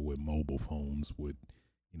most people with mobile phones would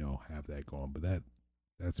have that going, but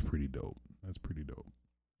that's pretty dope. That's pretty dope.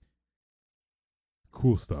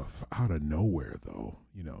 Cool stuff out of nowhere though.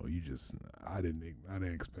 You just I didn't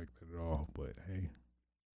expect it at all. But hey,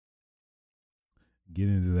 get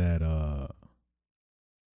into that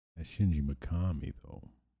Shinji Mikami though.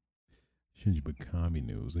 Shinji Mikami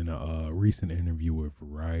news. In a recent interview with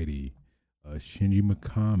Variety, Shinji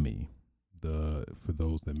Mikami, for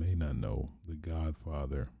those that may not know, the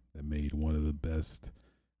Godfather that made one of the best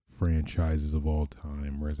franchises of all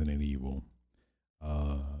time, Resident Evil,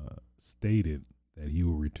 stated that he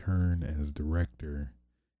will return as director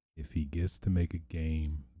if he gets to make a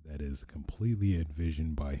game that is completely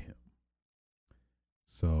envisioned by him.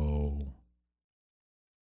 So,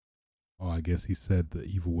 I guess he said The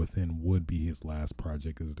Evil Within would be his last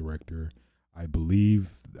project as director. I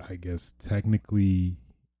believe, I guess technically,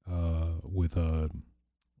 with a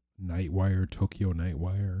Nightwire, Tokyo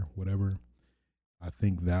Nightwire, whatever. I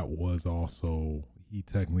think that was also, he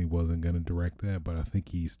technically wasn't going to direct that, but I think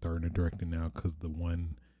he's starting to direct it now because the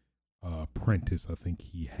one apprentice I think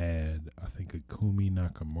he had, I think Akumi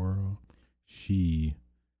Nakamura, she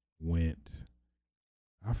went,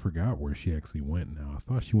 I forgot where she actually went now. I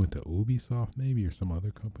thought she went to Ubisoft maybe, or some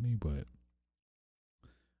other company, but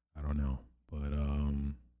I don't know. But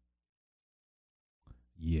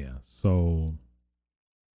yeah, so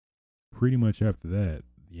pretty much after that,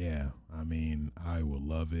 yeah, I mean, I would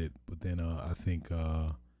love it. But then I think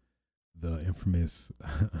the infamous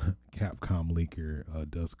Capcom leaker,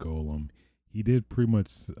 Dust Golem, he did pretty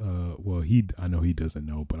much, well, I know he doesn't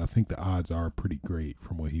know, but I think the odds are pretty great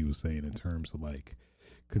from what he was saying in terms of like,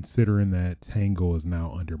 considering that Tango is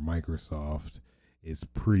now under Microsoft, it's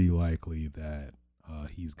pretty likely that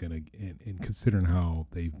he's gonna, and considering how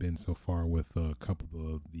they've been so far with a couple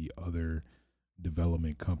of the other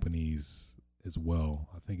development companies as well,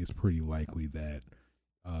 I think it's pretty likely that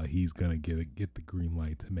he's gonna get the green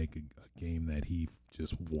light to make a game that he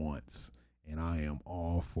just wants, and I am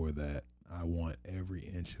all for that. I want every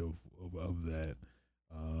inch of that,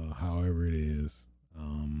 however it is.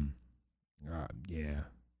 Yeah.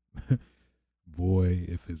 Boy,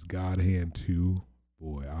 if it's God Hand 2,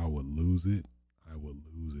 boy, I would lose it. I would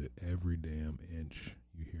lose it every damn inch.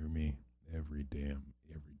 You hear me? Every damn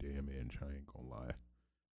inch. I ain't gonna lie.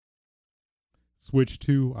 Switch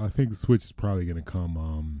 2, I think the Switch is probably gonna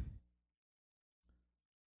come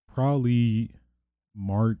probably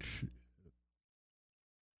March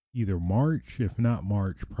either March, if not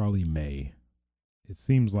March, probably May. It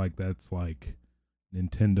seems like that's like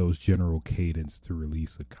Nintendo's general cadence to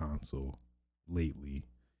release a console lately.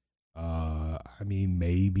 I mean,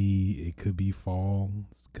 maybe it could be fall,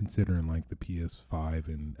 considering like the PS5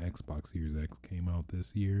 and Xbox Series X came out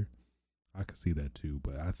this year. I could see that too,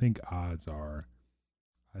 but I think odds are,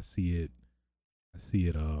 I see it,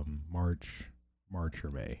 March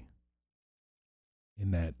or May,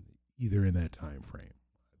 in that, either in that time frame.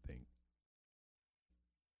 I think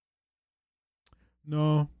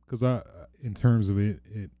no, because in terms of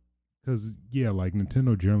because yeah, like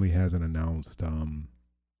Nintendo generally hasn't announced,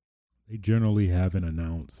 they generally haven't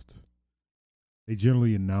announced they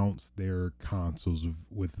generally announce their consoles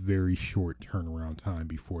with very short turnaround time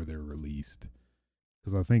before they're released.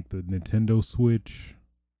 Because I think the Nintendo Switch,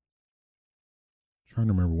 trying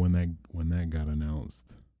to remember when that got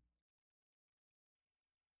announced.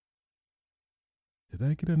 Did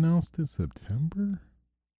that get announced in September?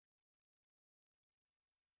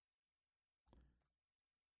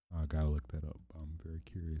 I gotta look that up. I'm very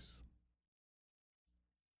curious.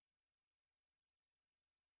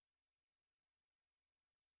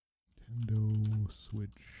 Nintendo Switch.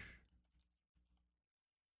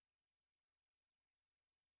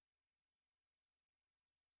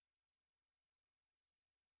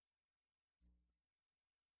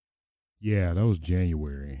 Yeah, that was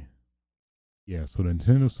January. Yeah, so the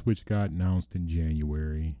Nintendo Switch got announced in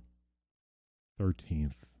January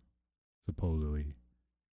 13th, supposedly.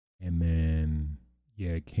 And then,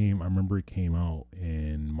 yeah, it came, I remember it came out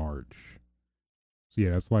in March. So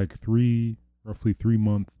yeah, that's like roughly 3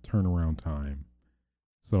 month turnaround time.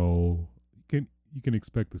 So you can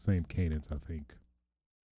expect the same cadence, I think,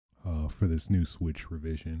 for this new Switch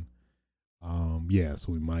revision. Yeah,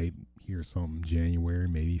 so we might hear something January,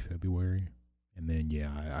 maybe February, and then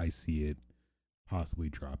yeah, I see it possibly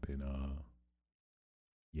dropping.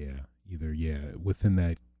 Yeah, either yeah within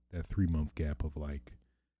that 3 month gap of like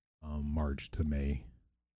March to May,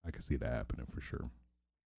 I could see that happening for sure.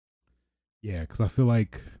 Yeah, because I feel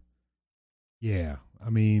like yeah, I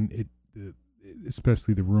mean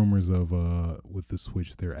especially the rumors of with the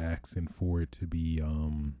Switch, they're asking for it to be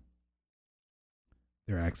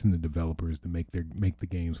they're asking the developers to make the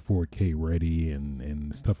games 4K ready,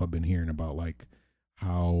 and stuff I've been hearing about, like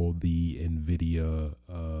how the Nvidia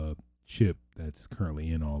chip that's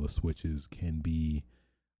currently in all the Switches can be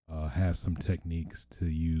has some techniques to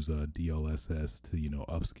use DLSS to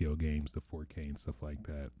upscale games to 4K and stuff like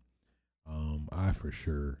that. I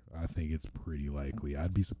think it's pretty likely.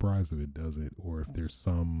 I'd be surprised if it doesn't, or if there's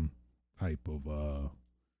some type of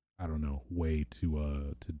I don't know, way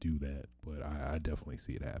to do that. But I definitely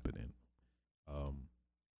see it happening. Um,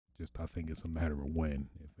 just I think it's a matter of when,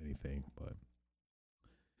 if anything. But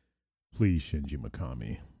please, Shinji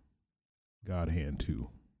Mikami, God Hand 2,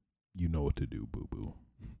 you know what to do, boo boo.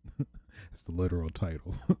 It's the literal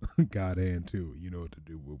title. God Hand 2, you know what to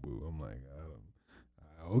do, boo boo. I'm like,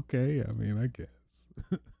 okay. I mean, I guess.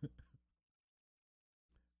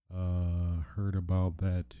 Heard about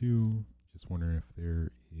that too. Just wondering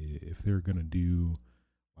if they're gonna do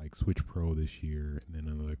like Switch Pro this year and then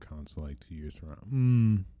another console like 2 years from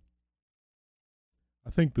now. I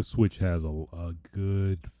think the Switch has a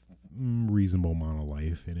good, reasonable amount of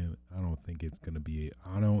life in it. I don't think it's gonna be.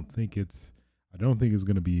 I don't think it's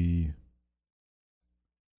gonna be.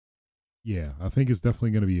 Yeah, I think it's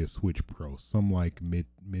definitely gonna be a Switch Pro, some like mid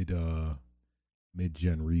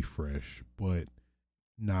gen refresh, but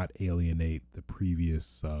not alienate the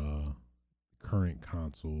previous current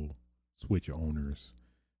console Switch owners.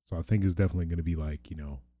 So I think it's definitely going to be like,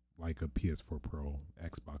 like a PS4 Pro,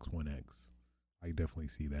 Xbox One X. I definitely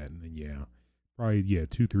see that. And then, yeah, probably, yeah,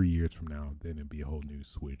 2, 3 years from now, then it'd be a whole new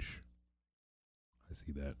Switch. I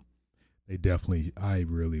see that. I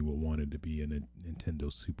really would want it to be a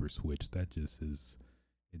Nintendo Super Switch. That just is,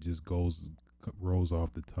 it just rolls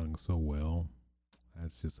off the tongue so well.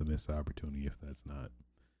 That's just a missed opportunity if that's not.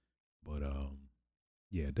 But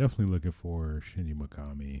yeah, definitely looking for Shinji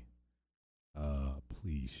Mikami.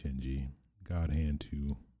 Please, Shinji, God Hand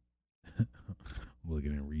 2. I'm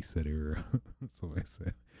looking at Reset Era. So I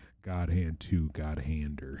said, God Hand 2, God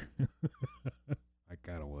Hander. I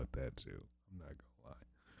kind of want that too. I'm not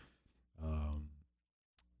gonna lie.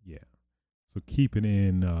 Yeah. So keeping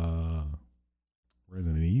in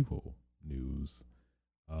Resident Evil news,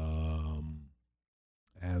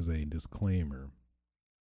 as a disclaimer,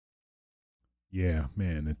 yeah,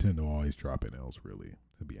 man, Nintendo always dropping L's. Really,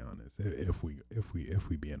 to be honest, if we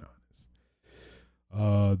being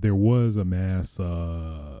honest, there was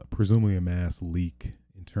presumably a mass leak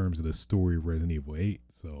in terms of the story of Resident Evil 8.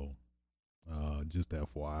 So Just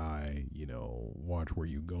FYI, watch where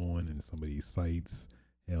you going and some of these sites.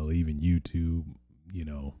 Hell, even YouTube. You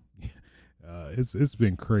know, it's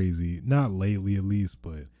been crazy. Not lately, at least,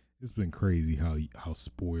 but it's been crazy how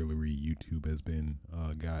spoilery YouTube has been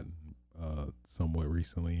gotten somewhat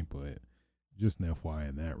recently. But just an FYI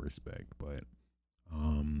in that respect. But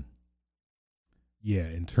um, yeah,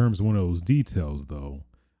 in terms of one of those details, though,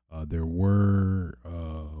 there were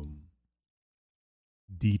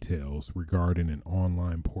details regarding an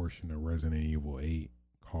online portion of Resident Evil 8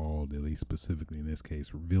 called, at least specifically in this case,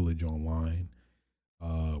 Village Online,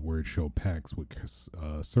 where it showed packs with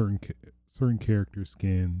certain character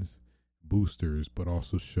skins, boosters, but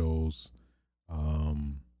also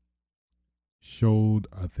um, showed.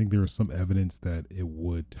 I think there was some evidence that it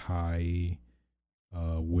would tie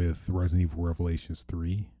with Resident Evil Revelations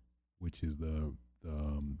 3, which is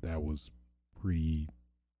that was pretty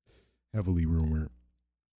heavily rumored.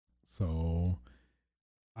 So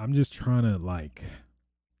I'm just trying to like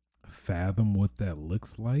fathom what that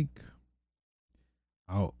looks like.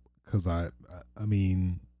 Out because I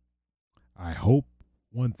mean I hope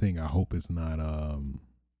one thing I hope is not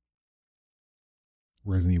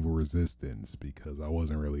Resident Evil Resistance, because I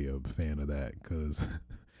wasn't really a fan of that, because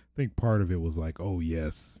I think part of it was like, oh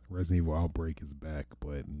yes, Resident Evil Outbreak is back,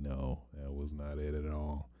 but no, that was not it at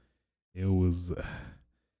all. It was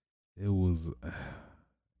it was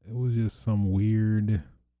it was just some weird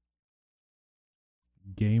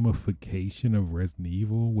gamification of Resident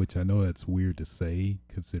Evil, which I know that's weird to say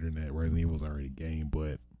considering that Resident Evil is already a game,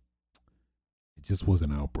 but it just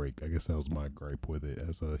wasn't Outbreak. I guess that was my gripe with it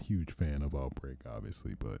as a huge fan of Outbreak,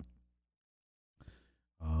 obviously, but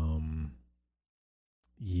um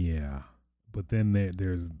yeah. But then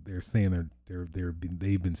they're saying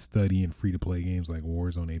they've been studying free to play games like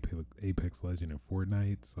Warzone, Apex Legend, and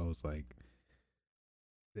Fortnite. So it's like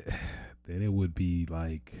then it would be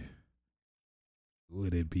like,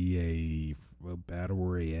 would it be a battle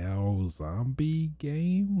royale zombie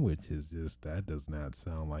game? Which is just, that does not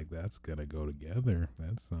sound like that's gonna go together.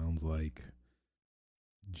 That sounds like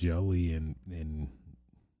jelly and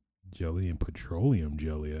jelly and petroleum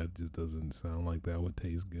jelly. That just doesn't sound like that would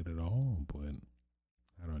taste good at all. But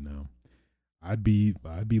I don't know. I'd be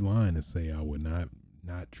lying to say I would not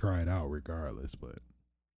try it out regardless. But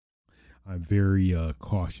I'm very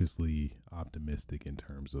cautiously optimistic in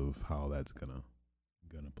terms of how that's gonna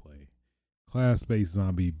play. Class based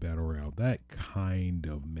zombie battle royale, that kind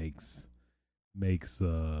of makes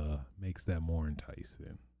that more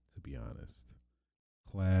enticing, to be honest.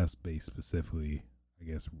 Class based specifically, I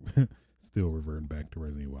guess, still reverting back to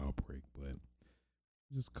Resident Evil Outbreak, but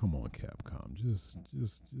just come on, Capcom, just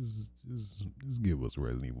give us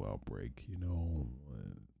Resident Evil Outbreak.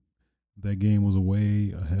 That game was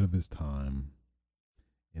way ahead of its time.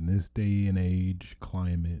 In this day and age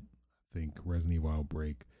climate, I think Resident Evil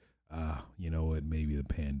Outbreak, you know what, maybe the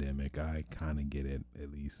pandemic, I kind of get it,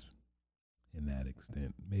 at least in that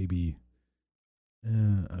extent. Maybe,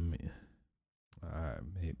 I mean,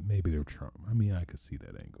 maybe they're Trump. I mean, I could see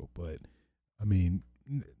that angle, but I mean,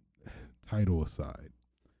 title aside,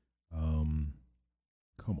 come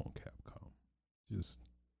on, Capcom, just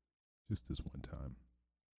this one time.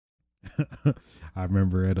 I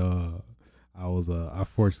remember I was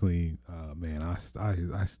unfortunately, man, I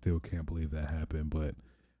still can't believe that happened, but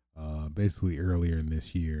basically earlier in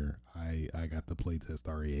this year, I got the playtest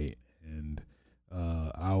RE8, and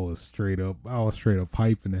I was straight up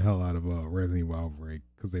hyping the hell out of Resident Evil Outbreak,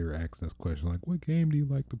 because they were asking us questions like, "What game do you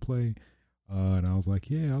like to play?" And I was like,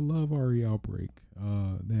 "Yeah, I love RE Outbreak."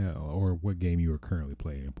 Yeah, or what game you were currently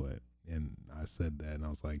playing, and I said that, and I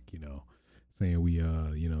was like, saying we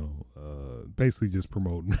basically just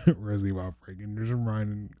promoting Resident Evil Outbreak, and just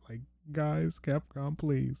reminding, like, guys, Capcom,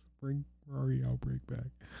 please bring RE Outbreak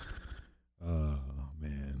back.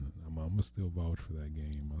 Man, I'm gonna still vouch for that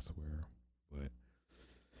game, I swear. But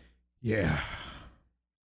yeah,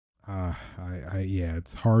 yeah,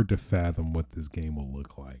 it's hard to fathom what this game will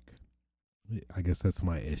look like. I guess that's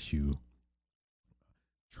my issue.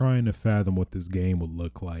 Trying to fathom what this game would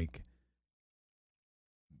look like,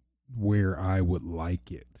 where I would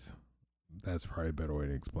like it. That's probably a better way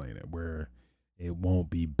to explain it. Where it won't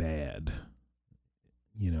be bad.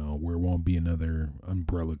 Where it won't be another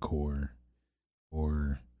Umbrella Corps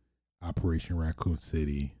or Operation Raccoon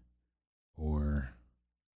City, or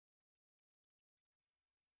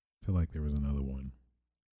I feel like there was another one.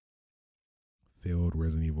 Failed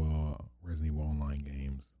Resident Evil Online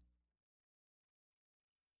games.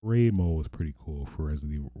 Raid mode was pretty cool for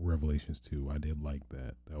Resident Evil Revelations 2. I did like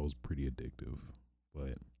that. That was pretty addictive.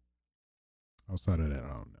 But outside of that,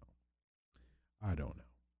 I don't know.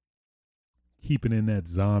 keeping in that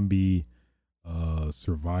zombie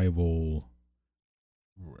survival,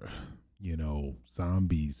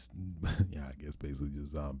 zombies. Yeah, I guess basically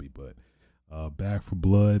just zombie. But Back for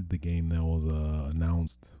Blood, the game that was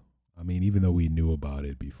announced. I mean, even though we knew about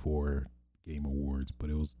it before Game Awards, but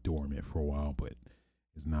it was dormant for a while, but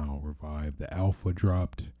is now revived. The alpha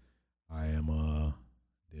dropped. I am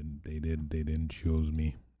they didn't choose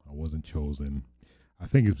me. I wasn't chosen. I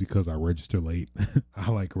think it's because I registered late.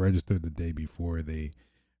 I registered the day before they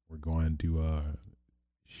were going to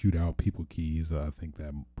shoot out people keys. I think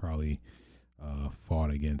that probably fought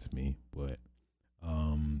against me, but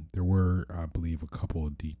there were, I believe, a couple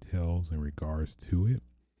of details in regards to it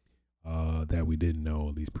that we didn't know,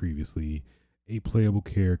 at least previously. 8 playable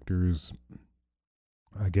characters.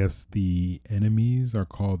 I guess the enemies are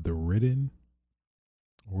called the Ridden,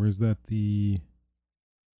 or is that the?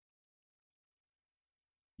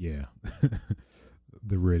 Yeah,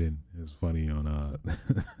 the Ridden is funny. On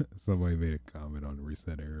somebody made a comment on the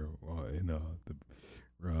Reset Era in the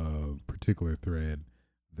particular thread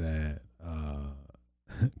that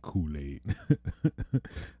Kool-Aid,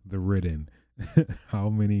 the Ridden. How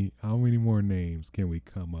many more names can we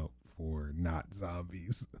come up for not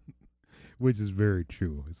zombies? Which is very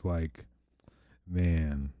true. It's like,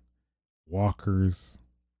 man, walkers.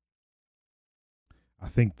 I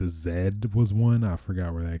think the Zed was one. I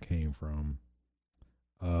forgot where that came from.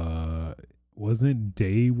 Wasn't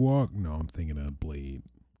Daywalk? No, I'm thinking of Blade.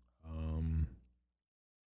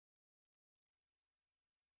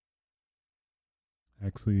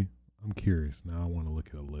 Actually, I'm curious. Now I want to look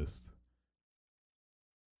at a list.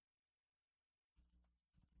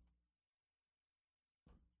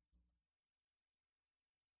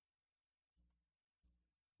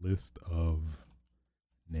 List of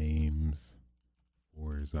names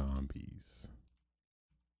for zombies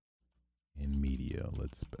in media.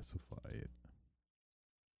 Let's specify it.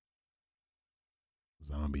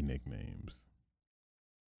 Zombie nicknames.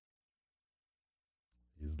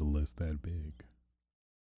 Is the list that big?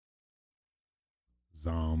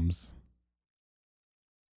 Zoms.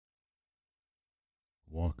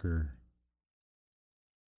 Walker.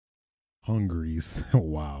 Hungries.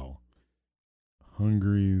 Wow.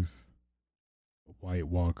 Hungries. White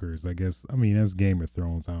Walkers. I guess. I mean, that's Game of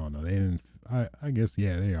Thrones. I don't know. They didn't. I guess.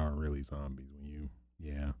 Yeah, they are really zombies when you.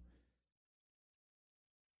 Yeah.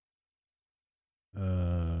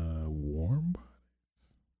 Warm bodies.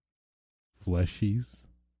 Fleshies.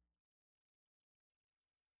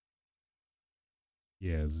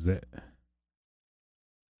 Yeah.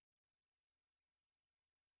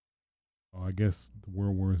 Oh, I guess the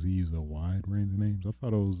World War Z used a wide range of names. I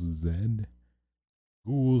thought it was Zed.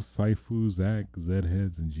 Ghouls, Saifu, Zack, Zed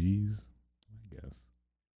heads, and G's. I guess.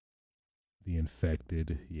 The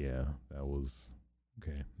Infected. Yeah, that was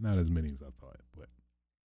okay. Not as many as I thought, but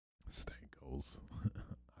Stankos.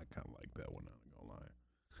 I kind of like that one. Not gonna lie.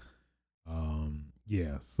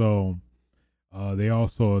 Yeah. So, they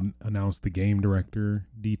also announced the game director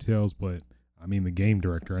details, but I mean the game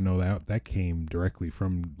director. I know that came directly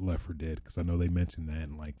from Left 4 Dead because I know they mentioned that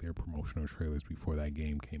in like their promotional trailers before that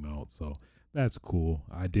game came out. So that's cool.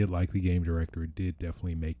 I did like the game director. It did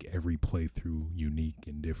definitely make every playthrough unique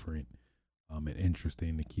and different, and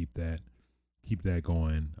interesting to keep that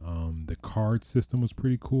going. The card system was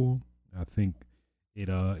pretty cool. I think it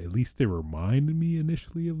at least it reminded me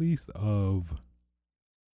initially at least of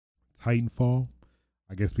Titanfall.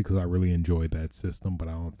 I guess because I really enjoyed that system, but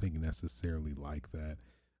I don't think necessarily like that.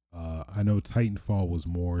 I know Titanfall was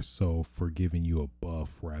more so for giving you a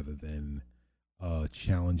buff rather than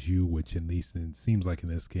challenge you, which at least it seems like in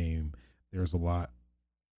this game there's a lot.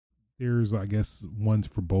 There's I guess ones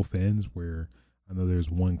for both ends where I know there's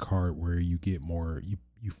one card where you get more,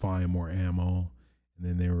 you find more ammo, and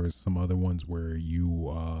then there was some other ones where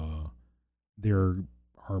there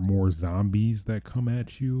are more zombies that come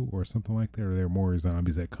at you or something like that, or there are more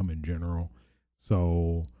zombies that come in general.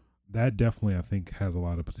 So that definitely I think has a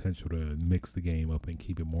lot of potential to mix the game up and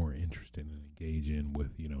keep it more interesting and engaging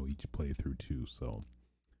with each playthrough too. So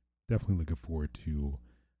definitely looking forward to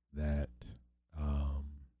that um,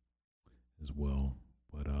 as well.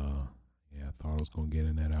 But yeah, I thought I was gonna get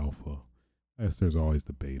in that alpha. I guess there's always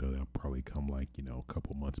the beta that'll probably come like a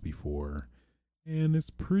couple months before, and it's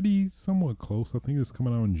pretty somewhat close. I think it's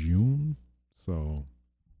coming out in June, so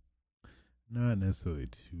not necessarily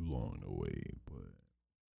too long to wait, but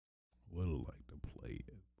would like to play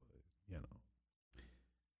it. But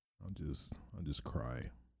I'll just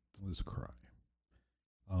cry. I'll just cry.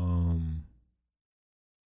 I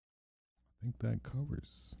think that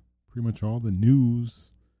covers pretty much all the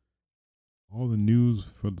news. All the news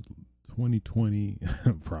for 2020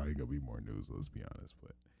 probably gonna be more news. Let's be honest,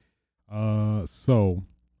 but so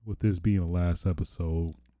with this being the last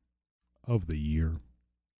episode of the year,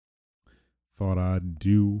 thought I'd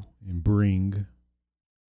do and bring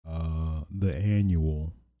the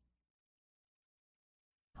annual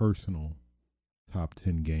personal top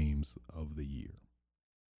 10 games of the year.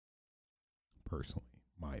 Personally,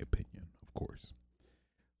 my opinion, of course.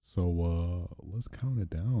 So let's count it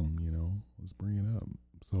down, let's bring it up.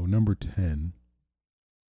 So number 10,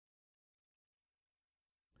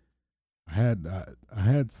 I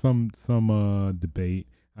had some debate.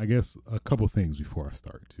 I guess a couple things before I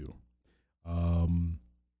start too.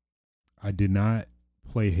 I did not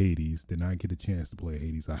play Hades. Did not get a chance to play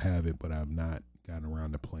Hades. I have it, but I've not gotten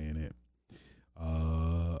around to playing it.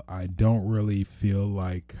 I don't really feel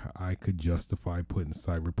like I could justify putting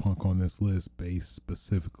Cyberpunk on this list based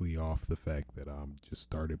specifically off the fact that I just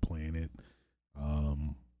started playing it.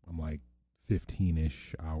 I'm like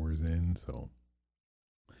 15-ish hours in, so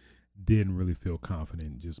didn't really feel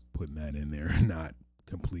confident just putting that in there and not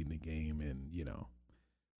completing the game and,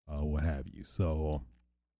 what have you. So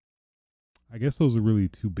I guess those are really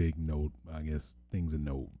two big things to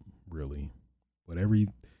note, really. But I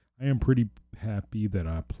am pretty happy that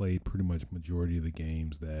I played pretty much majority of the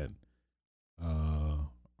games that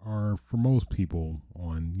are for most people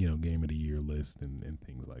on, game of the year list and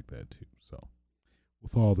things like that too. So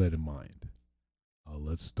with all that in mind,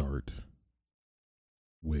 let's start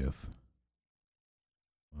with,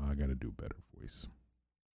 I got to do a better voice.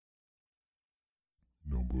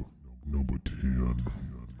 Number 10.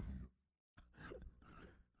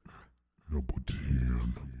 Number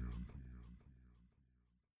 10.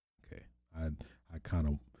 Okay.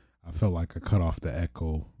 I felt like I cut off the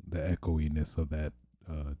echoiness of that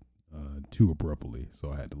too abruptly,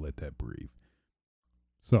 so I had to let that breathe.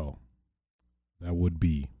 So that would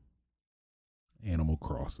be Animal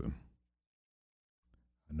Crossing.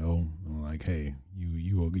 I know, I'm like, hey,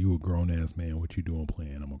 you a grown ass man, what you doing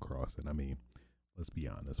playing Animal Crossing? I mean, let's be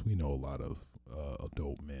honest, we know a lot of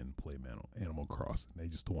adult men play Animal Crossing. They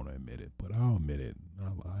just don't want to admit it, but I'll admit it.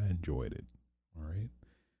 I enjoyed it. All right.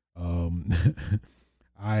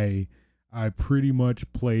 I pretty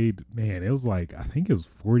much played, man, it was like, I think it was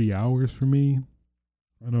 40 hours for me.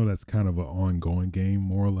 I know that's kind of an ongoing game,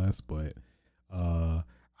 more or less, but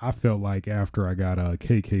I felt like after I got a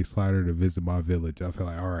KK Slider to visit my village, I felt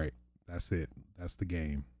like, all right, that's it. That's the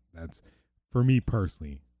game. That's, for me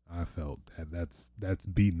personally, I felt that's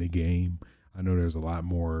beating the game. I know there's a lot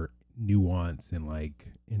more nuance and like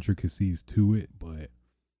intricacies to it, but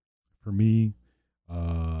for me,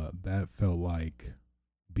 that felt like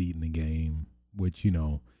beating the game, which,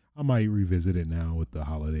 I might revisit it now with the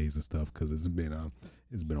holidays and stuff, because it's been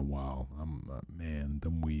a while. Man,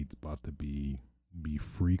 them weeds about to be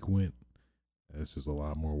frequent. It's just a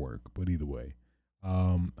lot more work, but either way,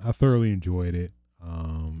 I thoroughly enjoyed it.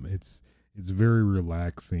 It's very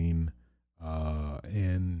relaxing,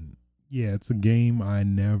 and yeah, it's a game I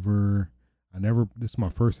never. This is my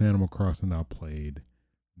first Animal Crossing I played.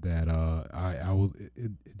 That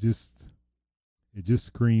it just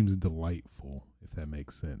screams delightful, if that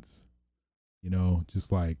makes sense.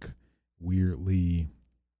 Just like weirdly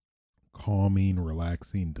calming,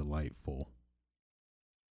 relaxing, delightful,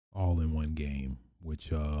 all in one game,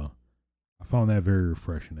 which I found that very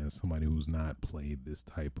refreshing as somebody who's not played this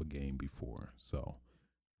type of game before. So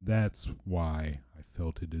that's why I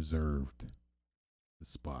felt it deserved the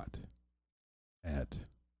spot at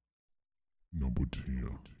number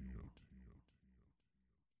 10.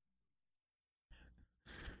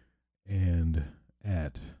 And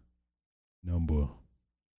at number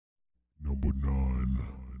 9,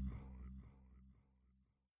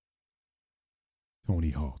 Tony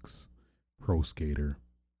Hawk's Pro Skater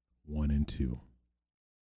 1 and 2.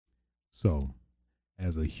 So,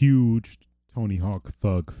 as a huge Tony Hawk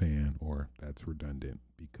Thug fan, or that's redundant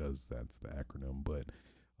because that's the acronym, but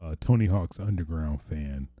Tony Hawk's Underground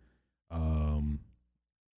fan,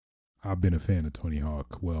 I've been a fan of Tony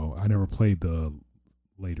Hawk. Well, I never played the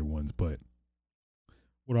later ones, but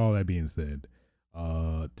with all that being said,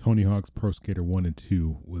 Tony Hawk's Pro Skater 1 and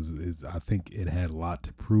 2 is I think it had a lot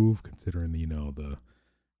to prove, considering the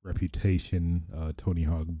reputation Tony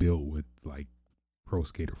Hawk built with like Pro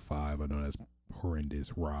Skater 5. I know that's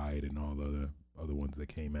horrendous, Ride, and all the other ones that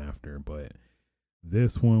came after, but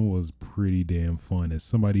this one was pretty damn fun. As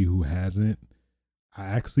somebody who hasn't, I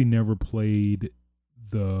actually never played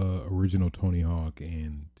the original Tony Hawk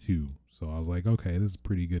and 2, so I was like, okay, this is a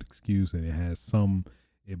pretty good excuse, and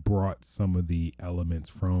it brought some of the elements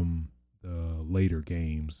from the later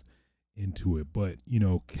games into it, but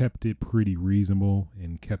kept it pretty reasonable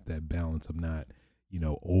and kept that balance of not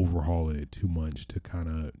overhauling it too much to kind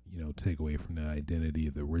of take away from the identity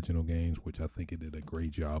of the original games, which I think it did a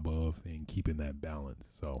great job of in keeping that balance.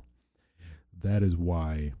 So that is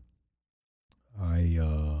why I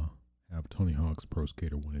have Tony Hawk's Pro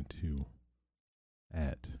Skater 1 and 2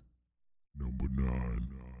 at number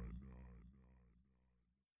 9.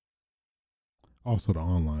 Also, the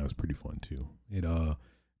online was pretty fun too. It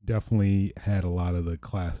definitely had a lot of the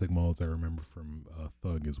classic modes I remember from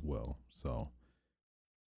Thug as well. So,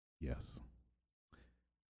 yes.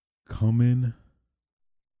 Coming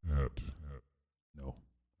at no,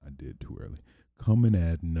 I did too early. Coming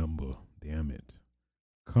at number, damn it.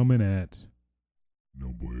 Coming at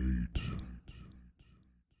number 8.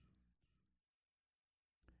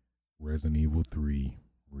 Resident Evil 3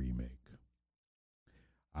 Remake.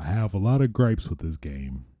 I have a lot of gripes with this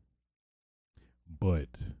game,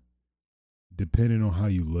 but depending on how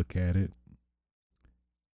you look at it,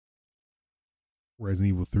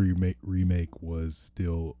 Resident Evil 3 Remake was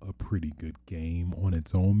still a pretty good game on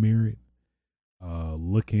its own merit.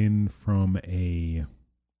 Looking from a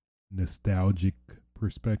nostalgic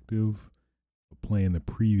perspective of playing the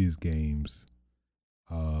previous games,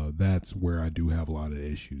 that's where I do have a lot of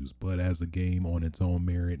issues. But as a game on its own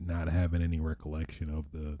merit, not having any recollection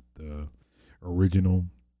of the original,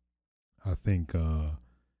 I think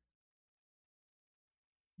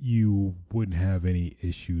you wouldn't have any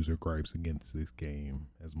issues or gripes against this game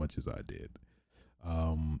as much as I did.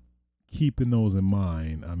 Keeping those in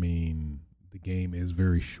mind, I mean, the game is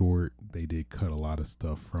very short. They did cut a lot of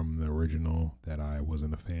stuff from the original that I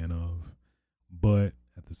wasn't a fan of, but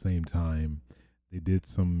at the same time, they did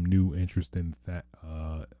some new interesting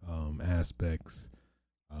aspects.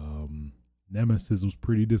 Nemesis was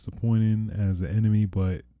pretty disappointing as an enemy,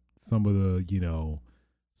 but some of the,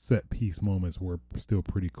 set piece moments were still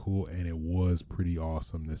pretty cool, and it was pretty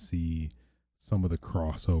awesome to see some of the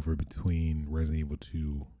crossover between Resident Evil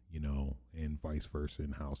 2, and vice versa,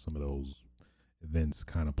 and how some of those events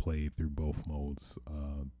kind of played through both modes,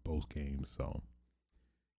 both games. So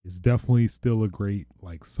it's definitely still a great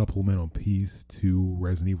supplemental piece to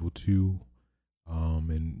Resident Evil 2,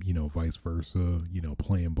 and vice versa.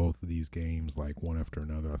 Playing both of these games one after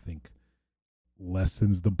another, I think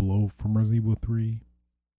lessens the blow from Resident Evil 3.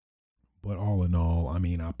 But all in all, I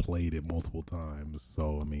mean, I played it multiple times,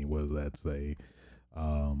 so I mean, what does that say?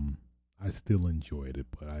 I still enjoyed it,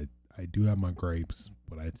 but I do have my gripes,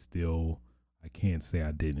 but I can't say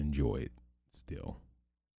I didn't enjoy it still.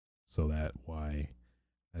 So that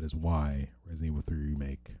is why Resident Evil 3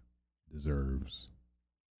 Remake deserves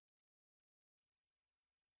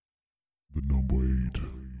the number 8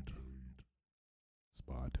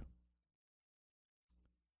 spot.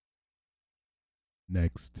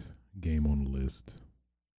 Next game on the list,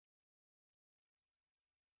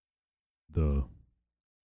 the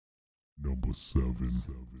number 7,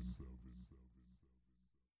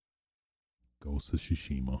 Ghost of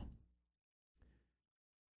Tsushima.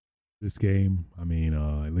 This game, I mean,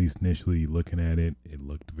 at least initially looking at it, it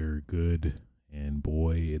looked very good, and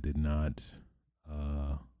boy, it did not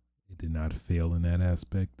fail in that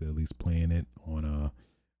aspect. At least playing it on a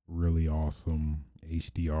really awesome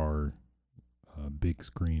HDR big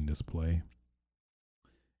screen display,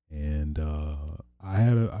 and I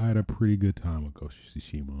had a pretty good time with Ghost of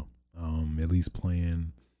Tsushima. At least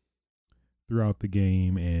playing throughout the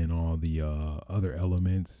game and all the other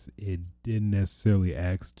elements, it didn't necessarily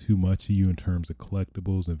ask too much of you in terms of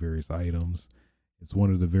collectibles and various items. It's one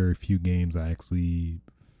of the very few games I actually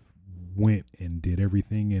went and did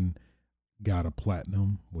everything and got a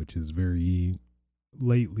platinum, which is very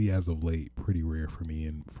lately, as of late, pretty rare for me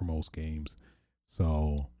and for most games.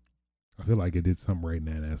 So I feel like it did something right in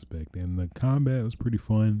that aspect. And the combat was pretty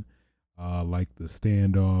fun. Like the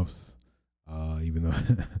standoffs, even though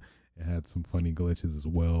it had some funny glitches as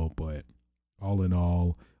well. But all in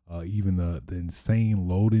all, even the insane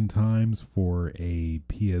loading times for a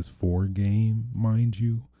PS4 game, mind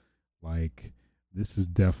you, this was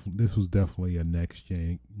definitely a next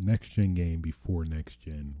gen game before next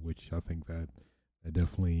gen, which I think that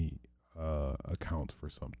definitely accounts for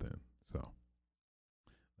something. So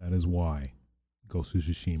that is why Ghost of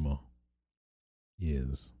Tsushima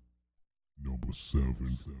is number 7.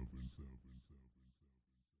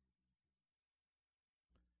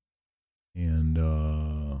 And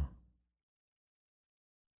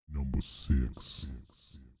number 6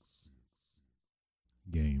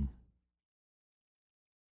 game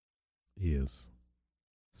is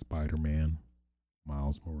Spider-Man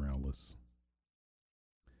Miles Morales.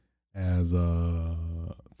 As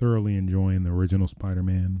thoroughly enjoying the original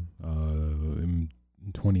Spider-Man in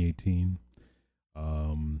 2018.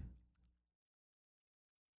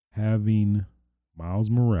 Having Miles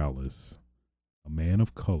Morales, a man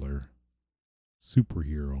of color,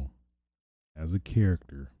 superhero, as a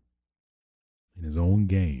character in his own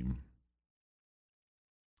game.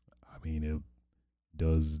 I mean, it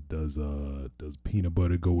does peanut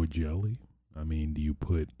butter go with jelly? I mean, do you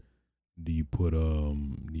put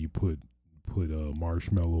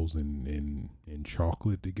marshmallows and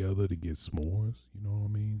chocolate together to get s'mores? You know what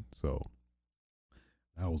I mean? So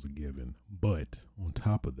that was a given. But on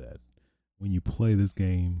top of that, when you play this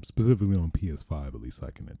game, specifically on PS5, at least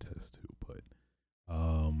I can attest to, but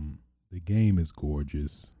the game is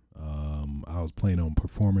gorgeous. I was playing on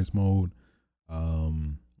performance mode,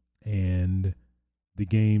 and the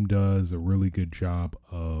game does a really good job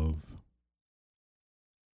of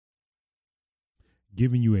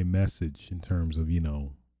giving you a message in terms of,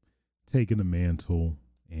 taking the mantle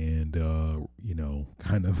and,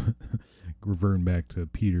 kind of reverting back to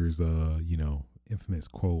Peter's, infamous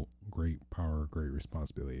quote, great power, great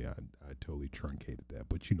responsibility. I totally truncated that,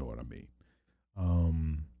 but you know what I mean.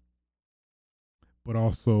 But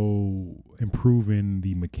also improving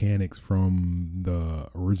the mechanics from the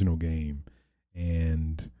original game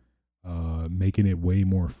and making it way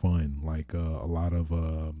more fun. Like a lot of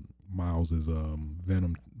Miles's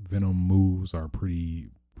Venom moves are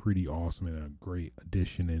pretty awesome and a great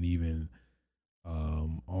addition, and even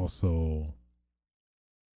also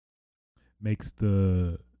makes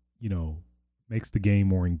the game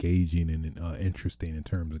more engaging and interesting in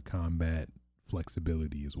terms of combat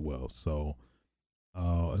flexibility as well. So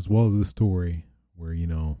as well as the story, where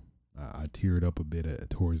I teared up a bit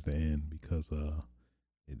towards the end because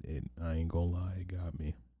it I ain't gonna lie, it got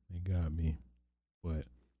me. But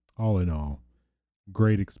all in all,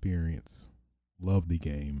 great experience. Love the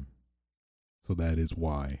game. So that is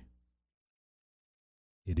why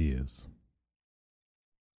it is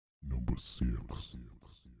number 6.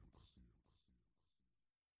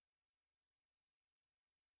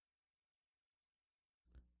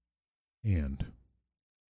 And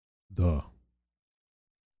the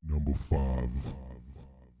number 5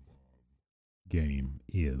 game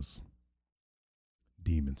is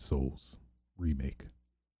Demon's Souls remake.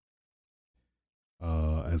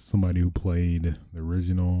 As somebody who played the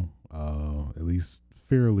original, at least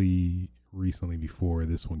fairly recently before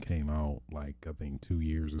this one came out, like I think 2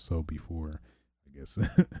 years or so before, I guess,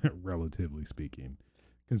 relatively speaking,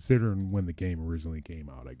 considering when the game originally came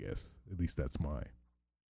out, I guess. At least that's my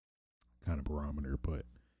kind of barometer. But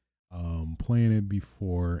playing it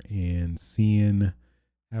before and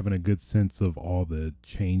having a good sense of all the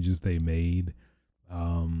changes they made,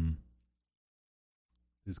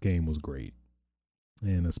 this game was great.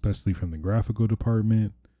 And especially from the graphical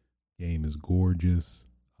department, game is gorgeous.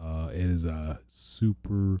 It is a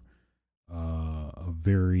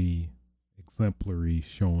very exemplary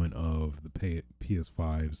showing of the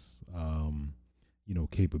PS5's,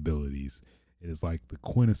 capabilities. It is like the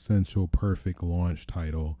quintessential perfect launch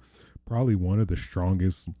title, probably one of the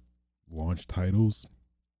strongest launch titles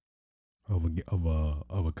of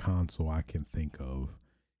a console I can think of.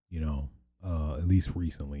 At least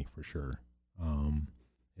recently, for sure.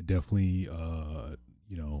 It definitely,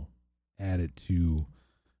 added to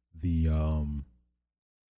the,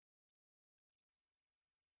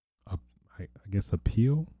 I guess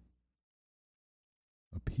appeal,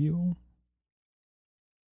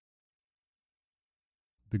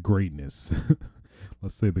 the greatness.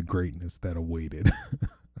 Let's say the greatness that awaited.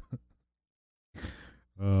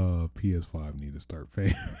 PS5 need to start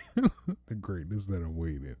paying the greatness that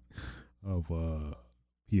awaited of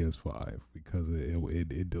PS5, because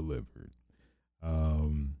it delivered.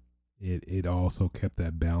 It also kept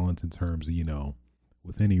that balance in terms of,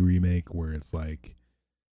 with any remake where it's like,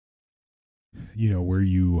 where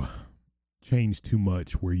you change too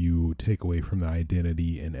much, where you take away from the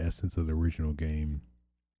identity and essence of the original game.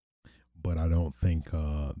 But I don't think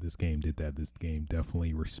this game did that. This game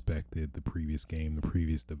definitely respected the previous game, the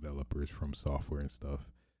previous developers from Software and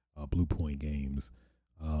stuff, Blue Point Games.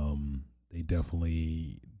 They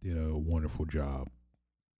definitely did a wonderful job.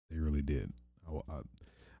 They really did.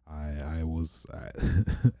 I was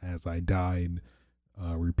as I died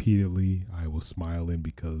repeatedly, I was smiling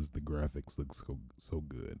because the graphics look so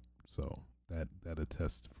good. So that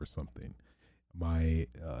attests for something. My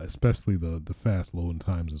especially the fast loading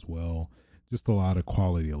times as well. Just a lot of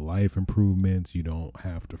quality of life improvements. You don't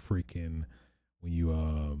have to freaking, when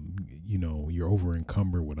you're over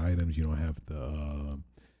encumbered with items, you don't have to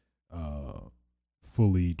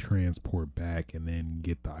fully transport back and then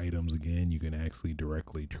get the items again. You can actually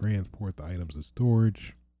directly transport the items to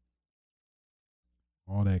storage.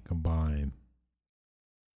 All that combined.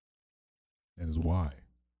 That is why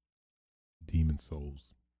Demon Souls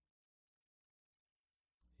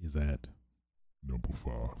is at number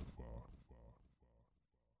 5.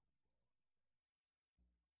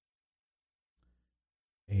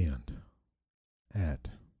 And at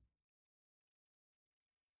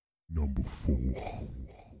number 4.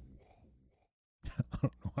 I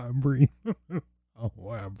don't know why I'm breathing. I don't know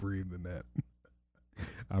why I'm breathing that.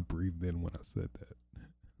 I breathed in when I said that.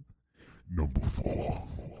 Number 4.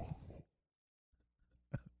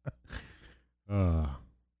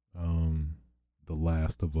 The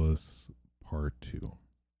Last of Us Part 2.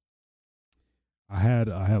 I had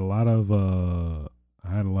a lot of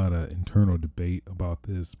internal debate about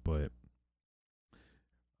this, but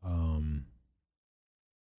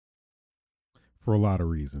for a lot of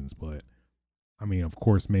reasons, but I mean, of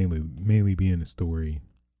course, mainly being the story,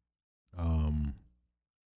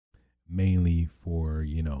 mainly for,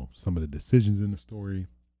 you know, some of the decisions in the story.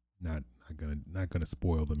 Not gonna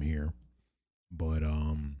spoil them here, but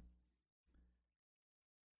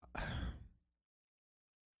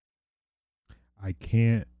I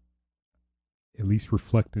can't, at least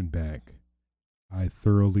reflecting back, I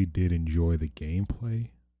thoroughly did enjoy the gameplay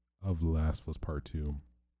of The Last of Us Part 2.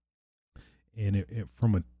 And it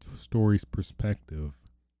from a story's perspective,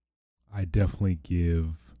 I definitely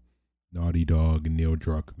give Naughty Dog and Neil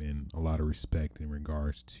Druckmann a lot of respect in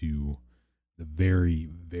regards to the very,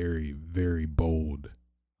 very, very bold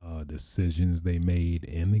decisions they made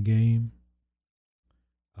in the game.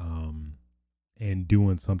 And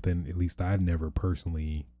doing something at least I'd never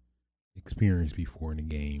personally experienced before in a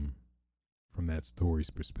game from that story's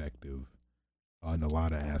perspective in a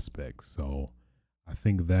lot of aspects. So I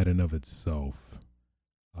think that in of itself,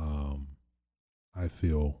 I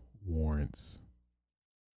feel warrants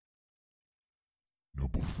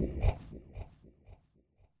number 4.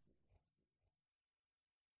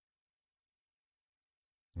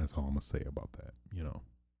 That's all I'm gonna say about that. You know,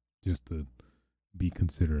 just to be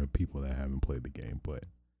considerate of people that haven't played the game. But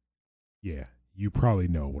yeah, you probably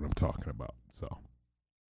know what I'm talking about. So,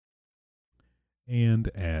 and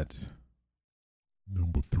at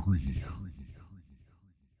number 3,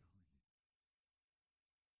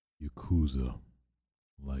 Yakuza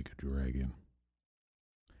Like a Dragon.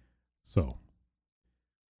 So,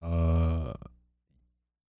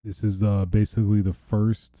 this is basically the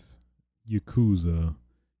first Yakuza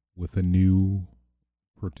with a new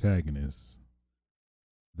protagonist,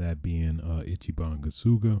 that being Ichiban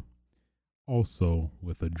Kasuga, also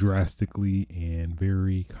with a drastically and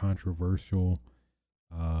very controversial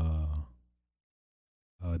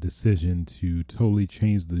decision to totally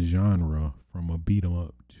change the genre from a beat 'em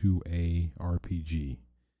up to a RPG,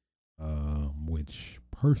 which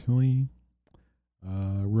personally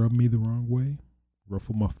rubbed me the wrong way,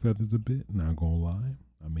 ruffled my feathers a bit, not gonna lie.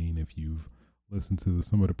 I mean, if you've listened to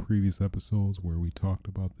some of the previous episodes where we talked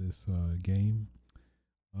about this game,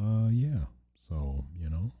 yeah, so, you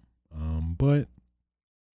know, but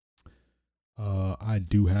I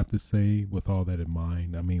do have to say, with all that in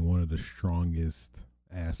mind, I mean, one of the strongest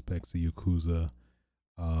aspects of Yakuza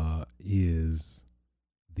is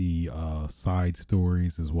the side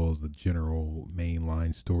stories, as well as the general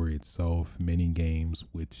mainline story itself, mini games,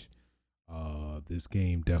 which this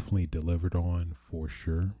game definitely delivered on for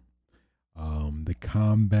sure. The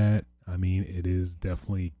combat, I mean, it is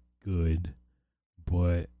definitely good,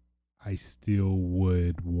 but I still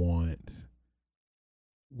would want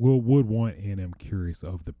and am curious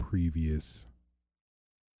of the previous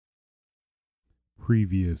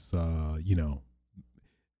you know,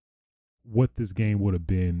 what this game would have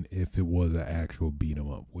been if it was an actual beat 'em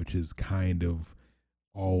up, which is kind of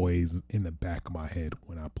always in the back of my head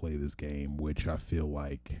when I play this game, which I feel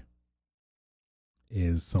like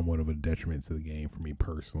is somewhat of a detriment to the game for me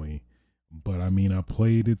personally. But I mean, I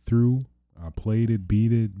played it through. I played it,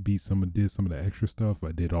 did some of the extra stuff.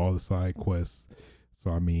 I did all the side quests.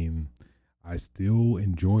 So I mean, I still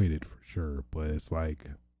enjoyed it for sure. But it's like,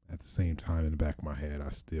 at the same time, in the back of my head, I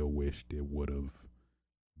still wished it would have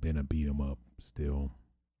been a beat 'em up still.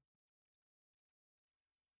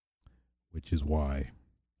 Which is why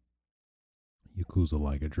Yakuza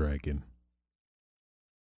Like a Dragon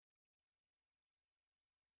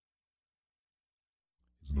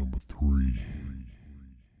is number 3.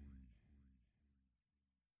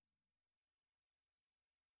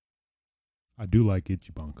 I do like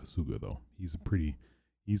Ichiban Kasuga though. He's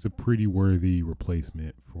a pretty worthy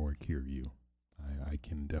replacement for Kiryu. I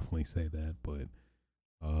can definitely say that, but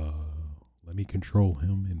let me control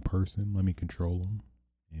him in person. Let me control him,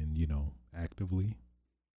 and actively.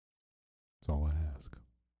 That's all I ask.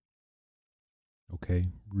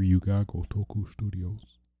 Okay, Ryuga Gotoku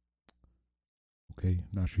Studios. Okay,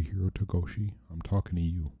 Nashihiro Togoshi, I'm talking to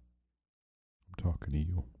you. I'm talking to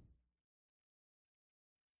you.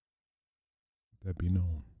 That be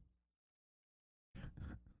known.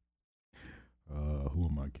 Who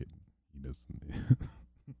am I kidding? He doesn't.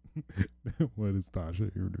 What is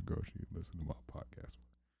Tasha here negotiate? Listen to my podcast.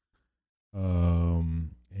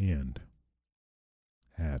 And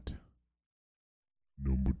at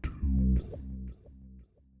number 2.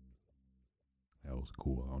 That was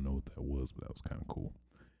cool. I don't know what that was, but that was kind of cool.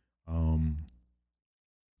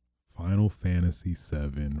 Final Fantasy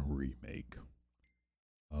VII Remake.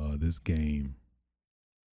 This game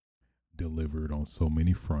delivered on so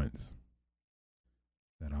many fronts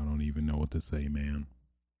that I don't even know what to say, man.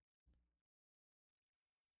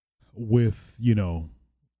 With,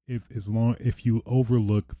 if you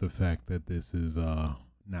overlook the fact that this is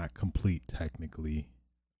not complete technically,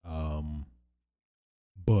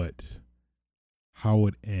 but how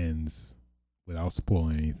it ends without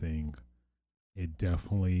spoiling anything, it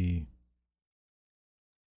definitely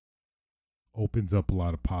opens up a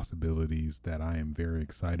lot of possibilities that I am very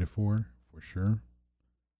excited for sure.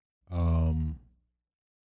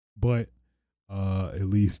 But at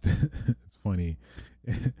least it's funny.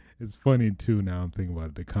 It's funny too. Now I'm thinking about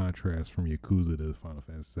it, the contrast from Yakuza to Final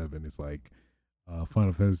Fantasy VII. It's like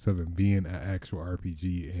Final Fantasy VII being an actual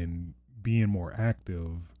RPG and being more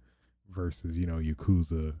active versus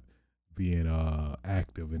Yakuza being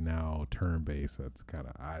active and now turn based. That's kind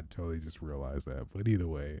of, I totally just realized that. But either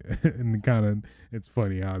way, and kind of it's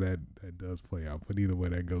funny how that does play out. But either way,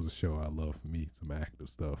 that goes to show I love me some active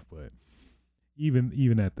stuff. But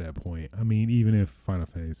even at that point, I mean, even if Final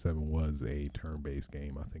Fantasy VII was a turn-based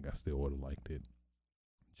game, I think I still would have liked it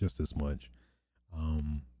just as much.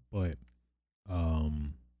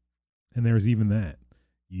 And there's even that.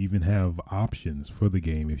 You even have options for the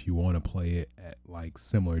game if you want to play it at like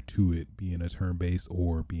similar to it being a turn-based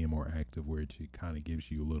or being more active, where it kind of gives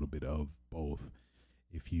you a little bit of both.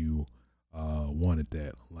 If you wanted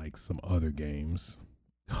that, like some other games,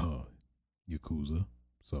 Yakuza.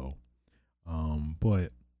 So.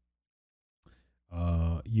 But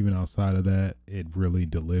even outside of that, it really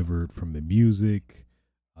delivered from the music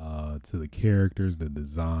to the characters, the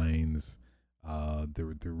designs,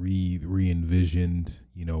 the re-envisioned,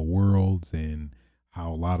 worlds, and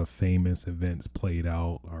how a lot of famous events played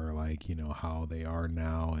out are like, how they are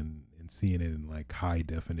now, and seeing it in like high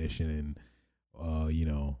definition and,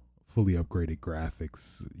 fully upgraded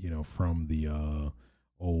graphics, from the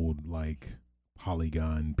old like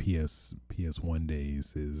Polygon PS1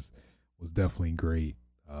 days was definitely great.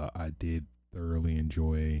 I did thoroughly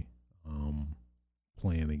enjoy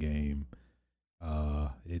playing the game.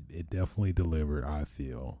 It definitely delivered, I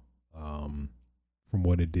feel, from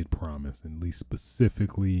what it did promise, at least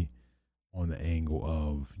specifically on the angle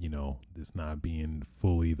of this not being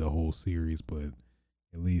fully the whole series, but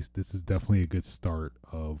at least this is definitely a good start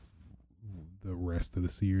of the rest of the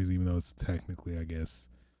series, even though it's technically, I guess,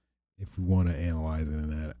 if we want to analyze it in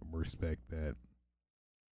that respect, that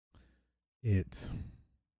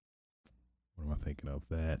what am I thinking of?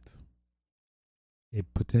 That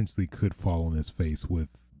it potentially could fall on its face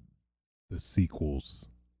with the sequels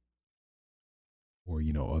or,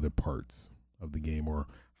 other parts of the game, or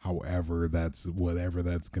whatever that's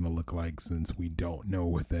going to look like, since we don't know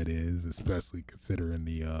what that is, especially considering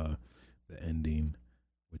the ending,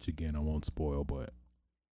 which again, I won't spoil, but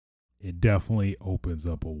it definitely opens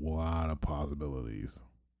up a lot of possibilities,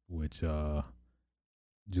 which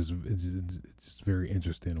it's just very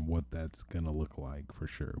interesting in what that's gonna look like for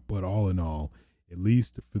sure. But all in all, at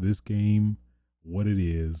least for this game, what it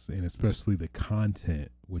is, and especially the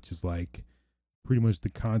content, which is like pretty much the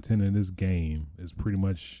content in this game is pretty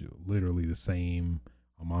much literally the same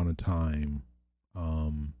amount of time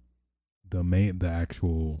the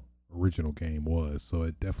actual original game was. So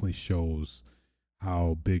it definitely shows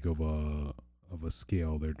how big of a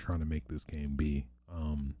scale they're trying to make this game be.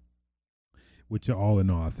 Which all in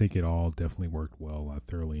all, I think it all definitely worked well. I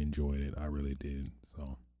thoroughly enjoyed it. I really did.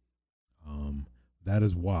 So, that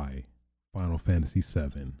is why Final Fantasy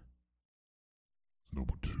VII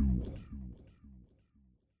number 2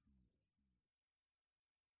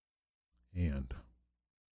 and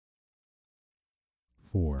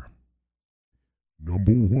 4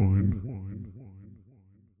 number 1.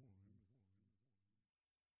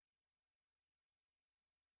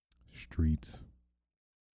 Streets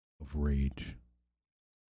of Rage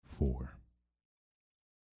 4.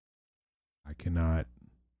 I cannot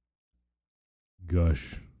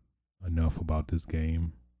gush enough about this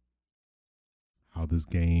game. How this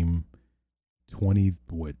game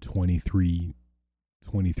 23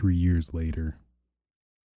 years later,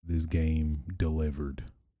 this game delivered.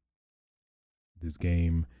 This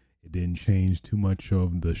game, it didn't change too much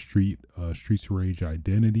of the Streets of Rage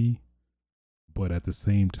identity, but at the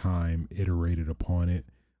same time iterated upon it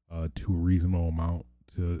to a reasonable amount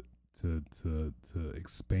to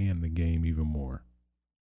expand the game even more.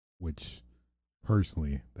 Which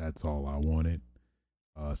personally, that's all I wanted.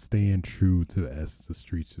 Staying true to the essence of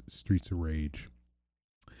Streets of Rage.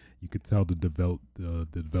 You could tell the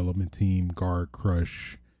development team, Guard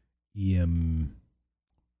Crush, EM,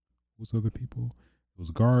 what's other people? It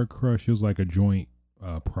was Guard Crush. It was like a joint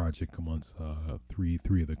project amongst three of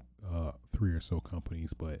the three or so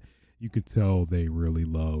companies, but you could tell they really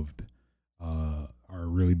loved, are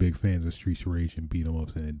really big fans of Streets of Rage and beat 'em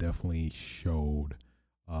ups, and it definitely showed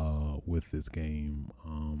with this game.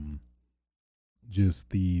 Just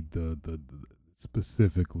the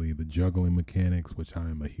specifically the juggling mechanics, which I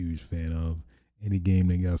am a huge fan of. Any game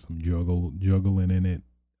that got some juggling in it,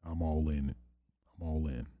 I'm all in. I'm all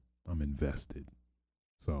in. I'm invested.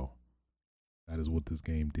 So that is what this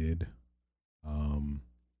game did. I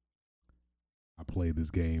played this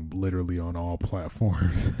game literally on all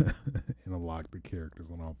platforms and unlocked the characters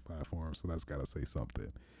on all platforms. So that's gotta say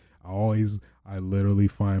something. I literally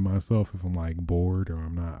find myself, if I'm like bored or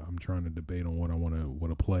I'm trying to debate on what I want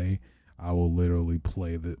to play, I will literally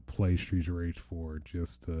play Streets of Rage 4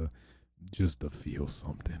 just to feel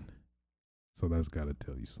something. So that's got to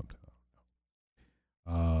tell you something.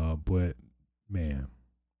 But man,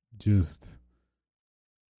 just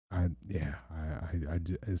it's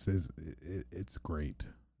great.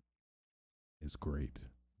 It's great.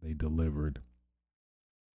 They delivered.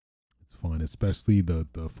 It's fun, especially the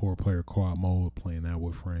 4-player co-op mode, playing that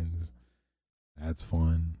with friends. That's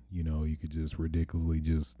fun. You know, you could just ridiculously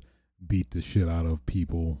just beat the shit out of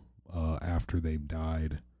people after they've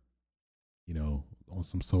died. You know, on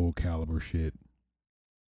some Soul Calibur shit,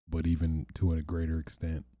 but even to a greater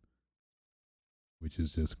extent, which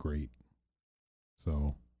is just great.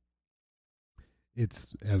 So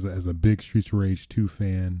it's as a big Streets of Rage 2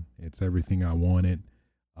 fan, it's everything I wanted.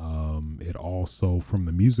 It also, from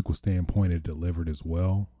the musical standpoint, it delivered as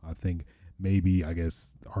well. I think maybe, I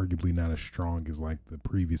guess, arguably not as strong as like the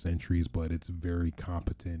previous entries, but it's very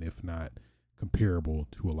competent, if not comparable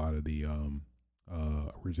to a lot of the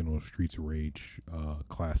original Streets of Rage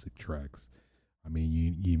classic tracks. I mean,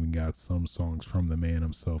 you even got some songs from the man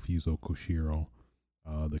himself, Yuzo Koshiro.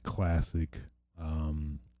 The classic,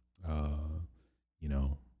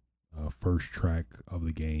 first track of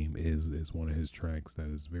the game is one of his tracks that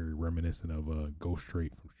is very reminiscent of Ghost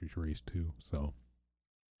Straight from Streets of Rage 2. So,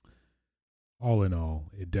 all in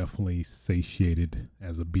all, it definitely satiated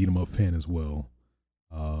as a beat 'em up fan as well.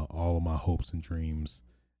 All of my hopes and dreams,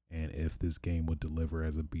 and if this game would deliver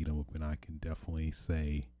as a beat 'em up, and I can definitely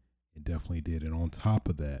say it definitely did. And on top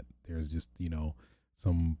of that, there's just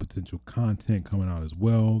some potential content coming out as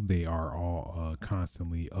well. They are all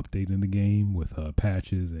constantly updating the game with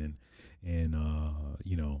patches and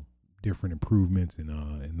different improvements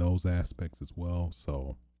in those aspects as well.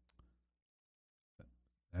 So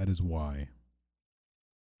that is why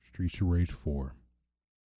Streets of Rage 4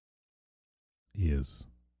 is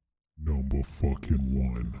number fucking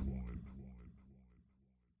one.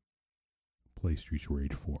 Play Streets of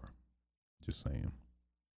Rage 4. Just saying.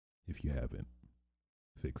 If you haven't,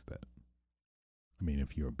 fix that. I mean,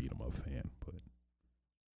 if you're a beat 'em up fan, but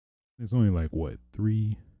it's only like what,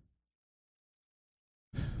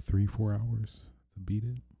 4 hours to beat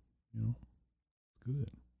it. It's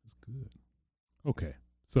good. It's good. Okay,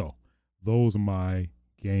 so those are my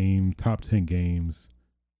top 10 games.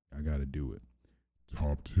 I gotta do it.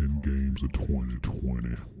 Top 10 games of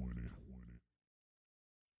 2020.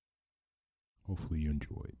 Hopefully you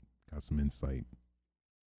enjoyed. Got some insight.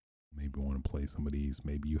 Maybe want to play some of these.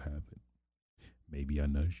 Maybe you haven't. Maybe I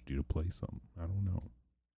nudged you to play some. I don't know.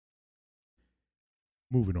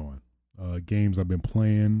 Moving on. Games I've been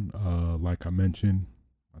playing. Like I mentioned,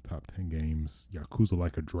 my top 10 games. Yakuza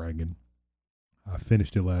Like a Dragon. I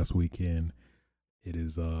finished it last weekend. It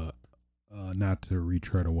is not to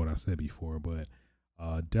retread on what I said before, but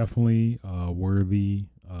definitely worthy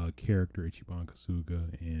character, Ichiban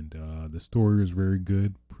Kasuga, and the story is very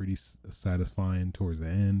good, pretty satisfying towards the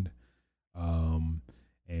end. For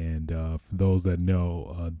those that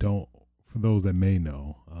know, for those that may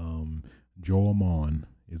know, Joel Mon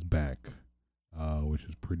is back, which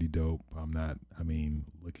is pretty dope.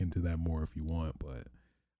 Look into that more if you want, but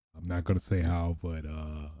I'm not gonna say how. But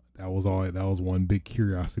that was all. That was one big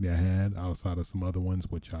curiosity I had outside of some other ones,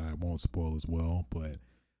 which I won't spoil as well. But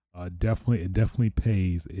it definitely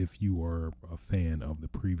pays if you are a fan of the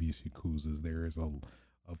previous Yakuzas. There is a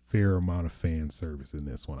fair amount of fan service in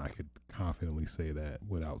this one. I could confidently say that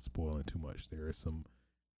without spoiling too much. There is some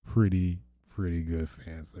pretty good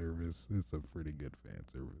fan service. It's a pretty good fan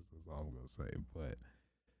service. That's all I'm gonna say. But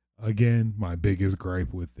again, my biggest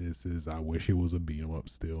gripe with this is I wish it was a beat 'em up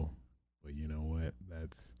still. But you know what?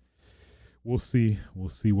 We'll see. We'll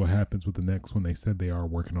see what happens with the next one. They said they are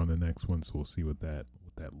working on the next one, so we'll see what that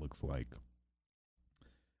looks like.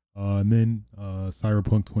 And then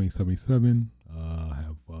Cyberpunk 2077.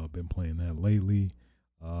 Have been playing that lately.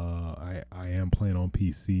 I am playing on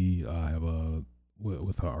PC. I have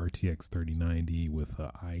with a RTX 3090 with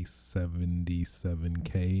a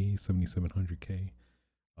i7-7700K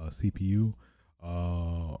CPU.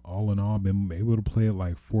 All in all, I've been able to play it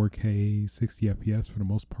like 4K 60 FPS for the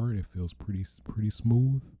most part. It feels pretty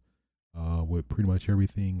smooth with pretty much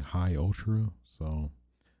everything high ultra. So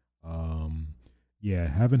yeah,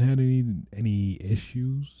 haven't had any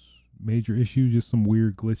issues, major issues, just some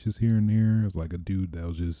weird glitches here and there. It was like a dude that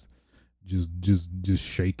was just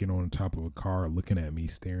shaking on the top of a car, looking at me,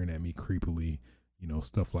 staring at me creepily,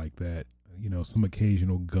 stuff like that. Some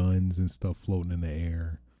occasional guns and stuff floating in the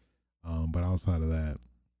air. But outside of that,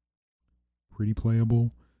 pretty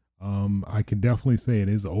playable. I can definitely say it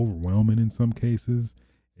is overwhelming in some cases.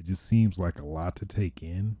 It just seems like a lot to take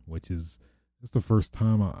in, it's the first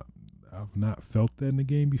time I've not felt that in a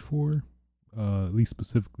game before. At least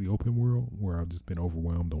specifically open world, where I've just been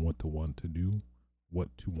overwhelmed on what to want to do.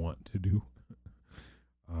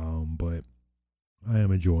 But I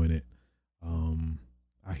am enjoying it.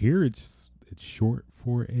 I hear it's short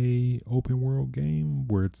for a open world game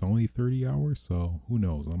where it's only 30 hours. So who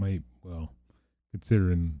knows? I might,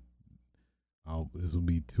 considering this will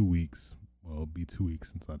be 2 weeks. Well, it'll be 2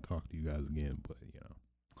 weeks since I talk to you guys again, but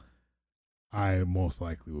I most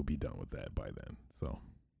likely will be done with that by then. So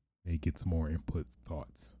may get some more input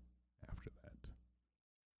thoughts after that.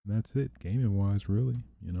 And that's it, gaming wise, really.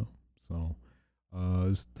 So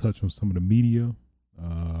just touch on some of the media.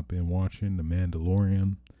 I've been watching The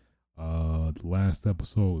Mandalorian. The last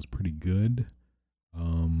episode was pretty good.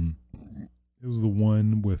 It was the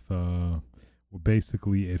one with well,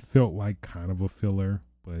 basically it felt like kind of a filler,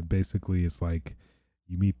 but basically it's like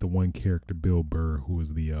you meet the one character, Bill Burr, who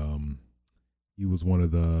was he was one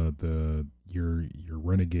of your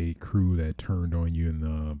renegade crew that turned on you in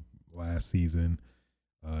the last season.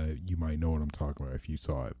 You might know what I'm talking about if you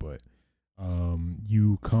saw it, but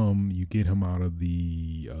you get him out of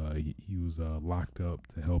the he was locked up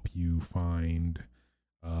to help you find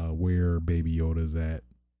where Baby Yoda's at,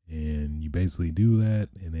 and you basically do that,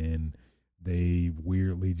 and then they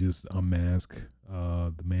weirdly just unmask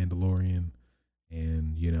the Mandalorian,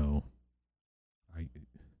 and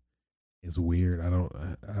it's weird. I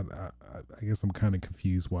guess I'm kind of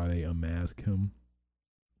confused why they unmask him,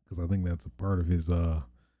 because I think that's a part of his I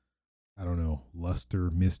don't know, luster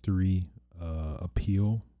mystery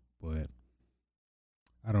appeal, but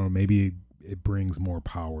I don't know, maybe it brings more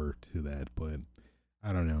power to that, but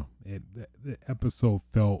I don't know. The episode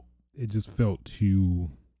just felt too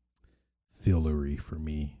fillery for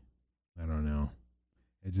me. I don't know.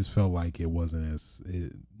 It just felt like it wasn't as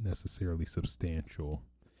necessarily substantial,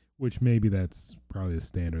 which maybe that's probably the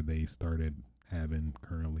standard they started having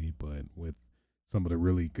currently, but with some of the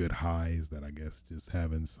really good highs, that I guess just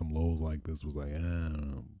having some lows like this was like, I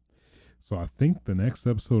don't know. So I think the next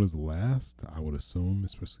episode is the last, I would assume,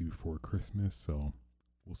 especially before Christmas. So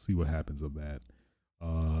we'll see what happens of that.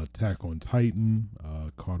 Attack on Titan,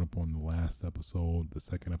 caught up on the last episode, the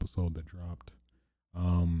second episode that dropped.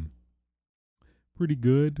 Pretty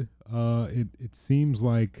good. It seems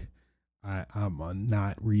like I'm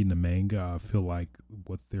not reading the manga. I feel like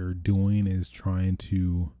what they're doing is trying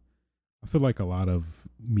to, I feel like a lot of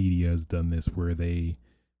media has done this where they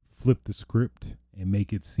flip the script and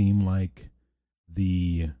make it seem like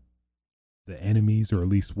the enemies, or at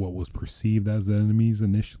least what was perceived as the enemies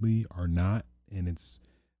initially, are not, and it's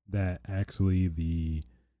that actually the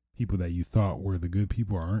people that you thought were the good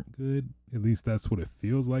people aren't good. At least that's what it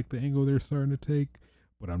feels like, the angle they're starting to take,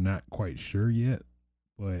 but I'm not quite sure yet.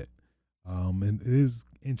 But and it is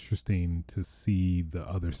interesting to see the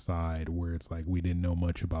other side, where it's like we didn't know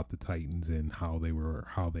much about the Titans and how they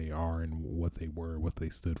are, and what they were, what they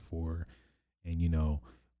stood for, and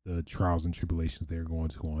the trials and tribulations they're going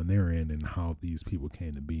to on their end, and how these people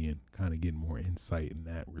came to be, and kind of getting more insight in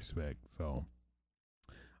that respect. So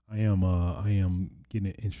I am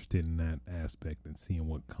getting interested in that aspect and seeing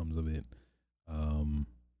what comes of it. And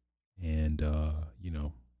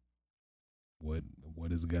what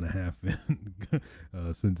is gonna happen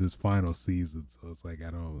since it's final season. So it's like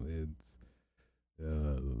it's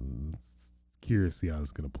curious to see how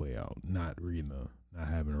it's gonna play out. Not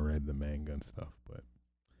having read the manga and stuff, but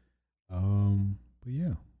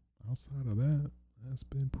yeah. Outside of that, that's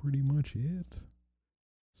been pretty much it.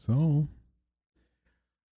 So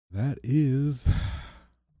that is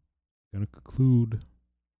gonna conclude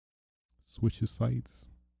Switches Sights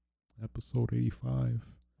episode 85.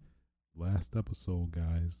 Last episode,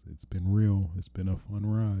 guys. It's been real. It's been a fun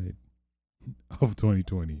ride of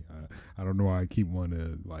 2020. I don't know why I keep wanting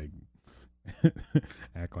to like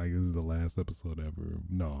act like this is the last episode ever.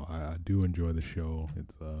 No, I do enjoy the show.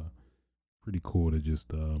 It's pretty cool to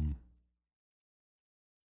just I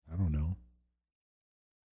don't know,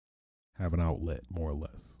 have an outlet more or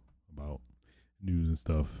less about news and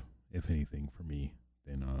stuff, if anything, for me,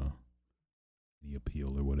 than the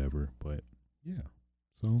appeal or whatever. But yeah,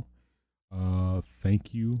 so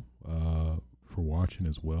thank you for watching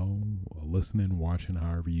as well, listening, watching,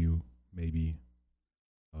 however you maybe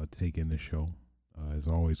take in the show. Is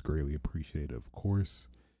always greatly appreciated, of course.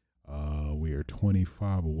 We are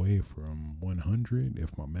 25 away from 100,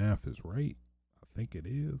 if my math is right. I think it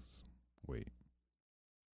is. Wait.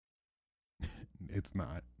 It's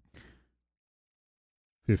not.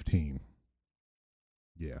 15.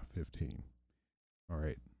 Yeah, 15. All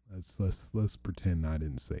right. Let's pretend I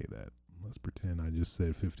didn't say that. Let's pretend I just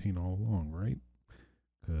said 15 all along, right?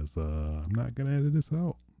 Because I'm not going to edit this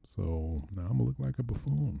out. So now I'm going to look like a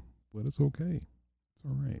buffoon. But it's okay. It's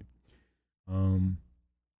all right.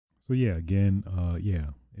 So yeah, again,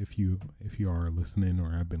 if you are listening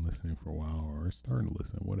or have been listening for a while or starting to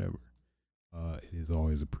listen, whatever, it is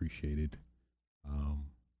always appreciated.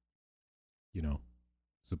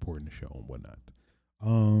 Supporting the show and whatnot.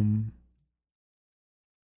 Oh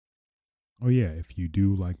yeah, if you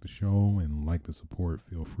do like the show and like the support,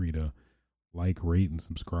 feel free to like, rate, and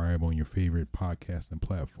subscribe on your favorite podcasting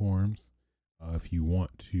platforms. If you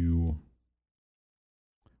want to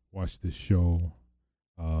watch this show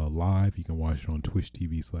live, you can watch it on Twitch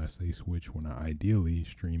TV/SaySwitch when I ideally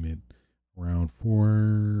stream it around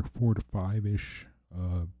 4 to 5-ish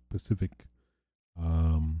Pacific,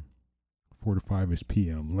 4 to 5-ish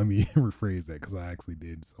PM. Let me rephrase that because I actually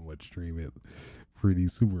did somewhat stream it pretty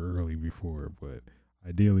super early before, but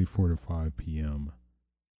ideally 4 to 5 PM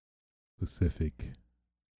Pacific.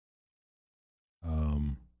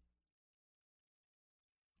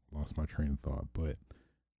 Lost my train of thought, but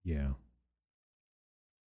yeah.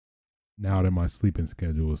 Now that my sleeping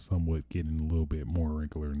schedule is somewhat getting a little bit more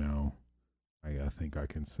regular now, I think I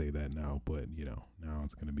can say that now, but now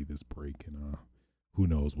it's going to be this break, and who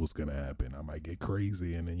knows what's going to happen. I might get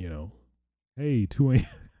crazy and then, hey, 2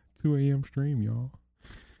 a.m. stream, y'all.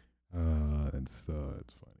 It's funny.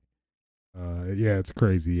 Yeah, it's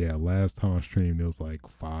crazy. Yeah, last time I streamed, it was like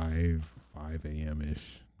 5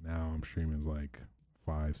 a.m.-ish. Now I'm streaming like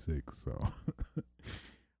 5, 6, so.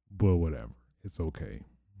 But whatever. It's okay.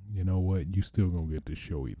 You know what? You still gonna get the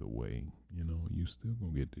show either way. You still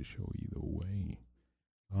gonna get the show either way.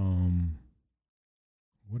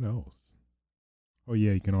 What else? Oh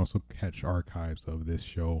yeah, you can also catch archives of this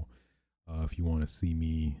show if you want to see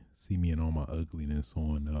me in all my ugliness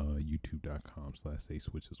on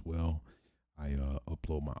youtube.com/SaySwitch as well. I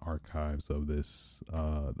upload my archives of this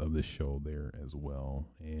show there as well.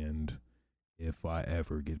 And if I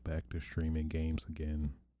ever get back to streaming games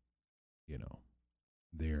again,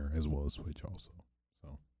 there as well as Switch also.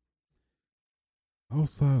 So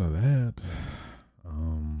outside of that, that's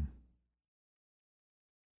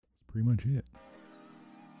pretty much it.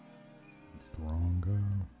 It's the wrong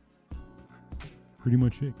pretty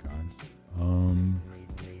much it, guys.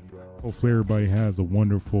 Hopefully everybody has a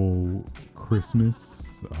wonderful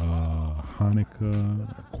Christmas, Hanukkah,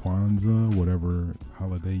 Kwanzaa, whatever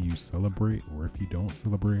holiday you celebrate, or if you don't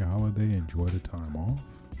celebrate a holiday, enjoy the time off.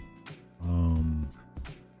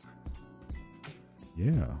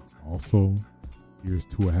 Yeah, also here's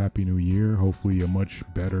to a happy new year. Hopefully a much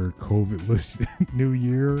better COVID-less new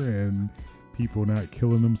year and people not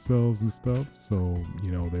killing themselves and stuff. So,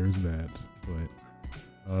 there's that. But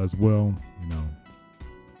as well,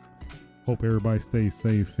 hope everybody stays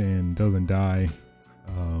safe and doesn't die.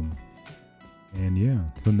 And yeah,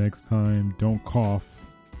 until next time, don't cough.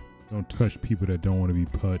 Don't touch people that don't want to be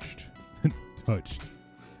touched.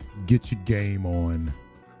 Get your game on.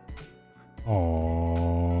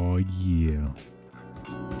 Oh yeah.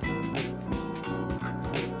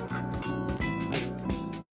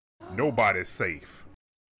 Nobody's safe.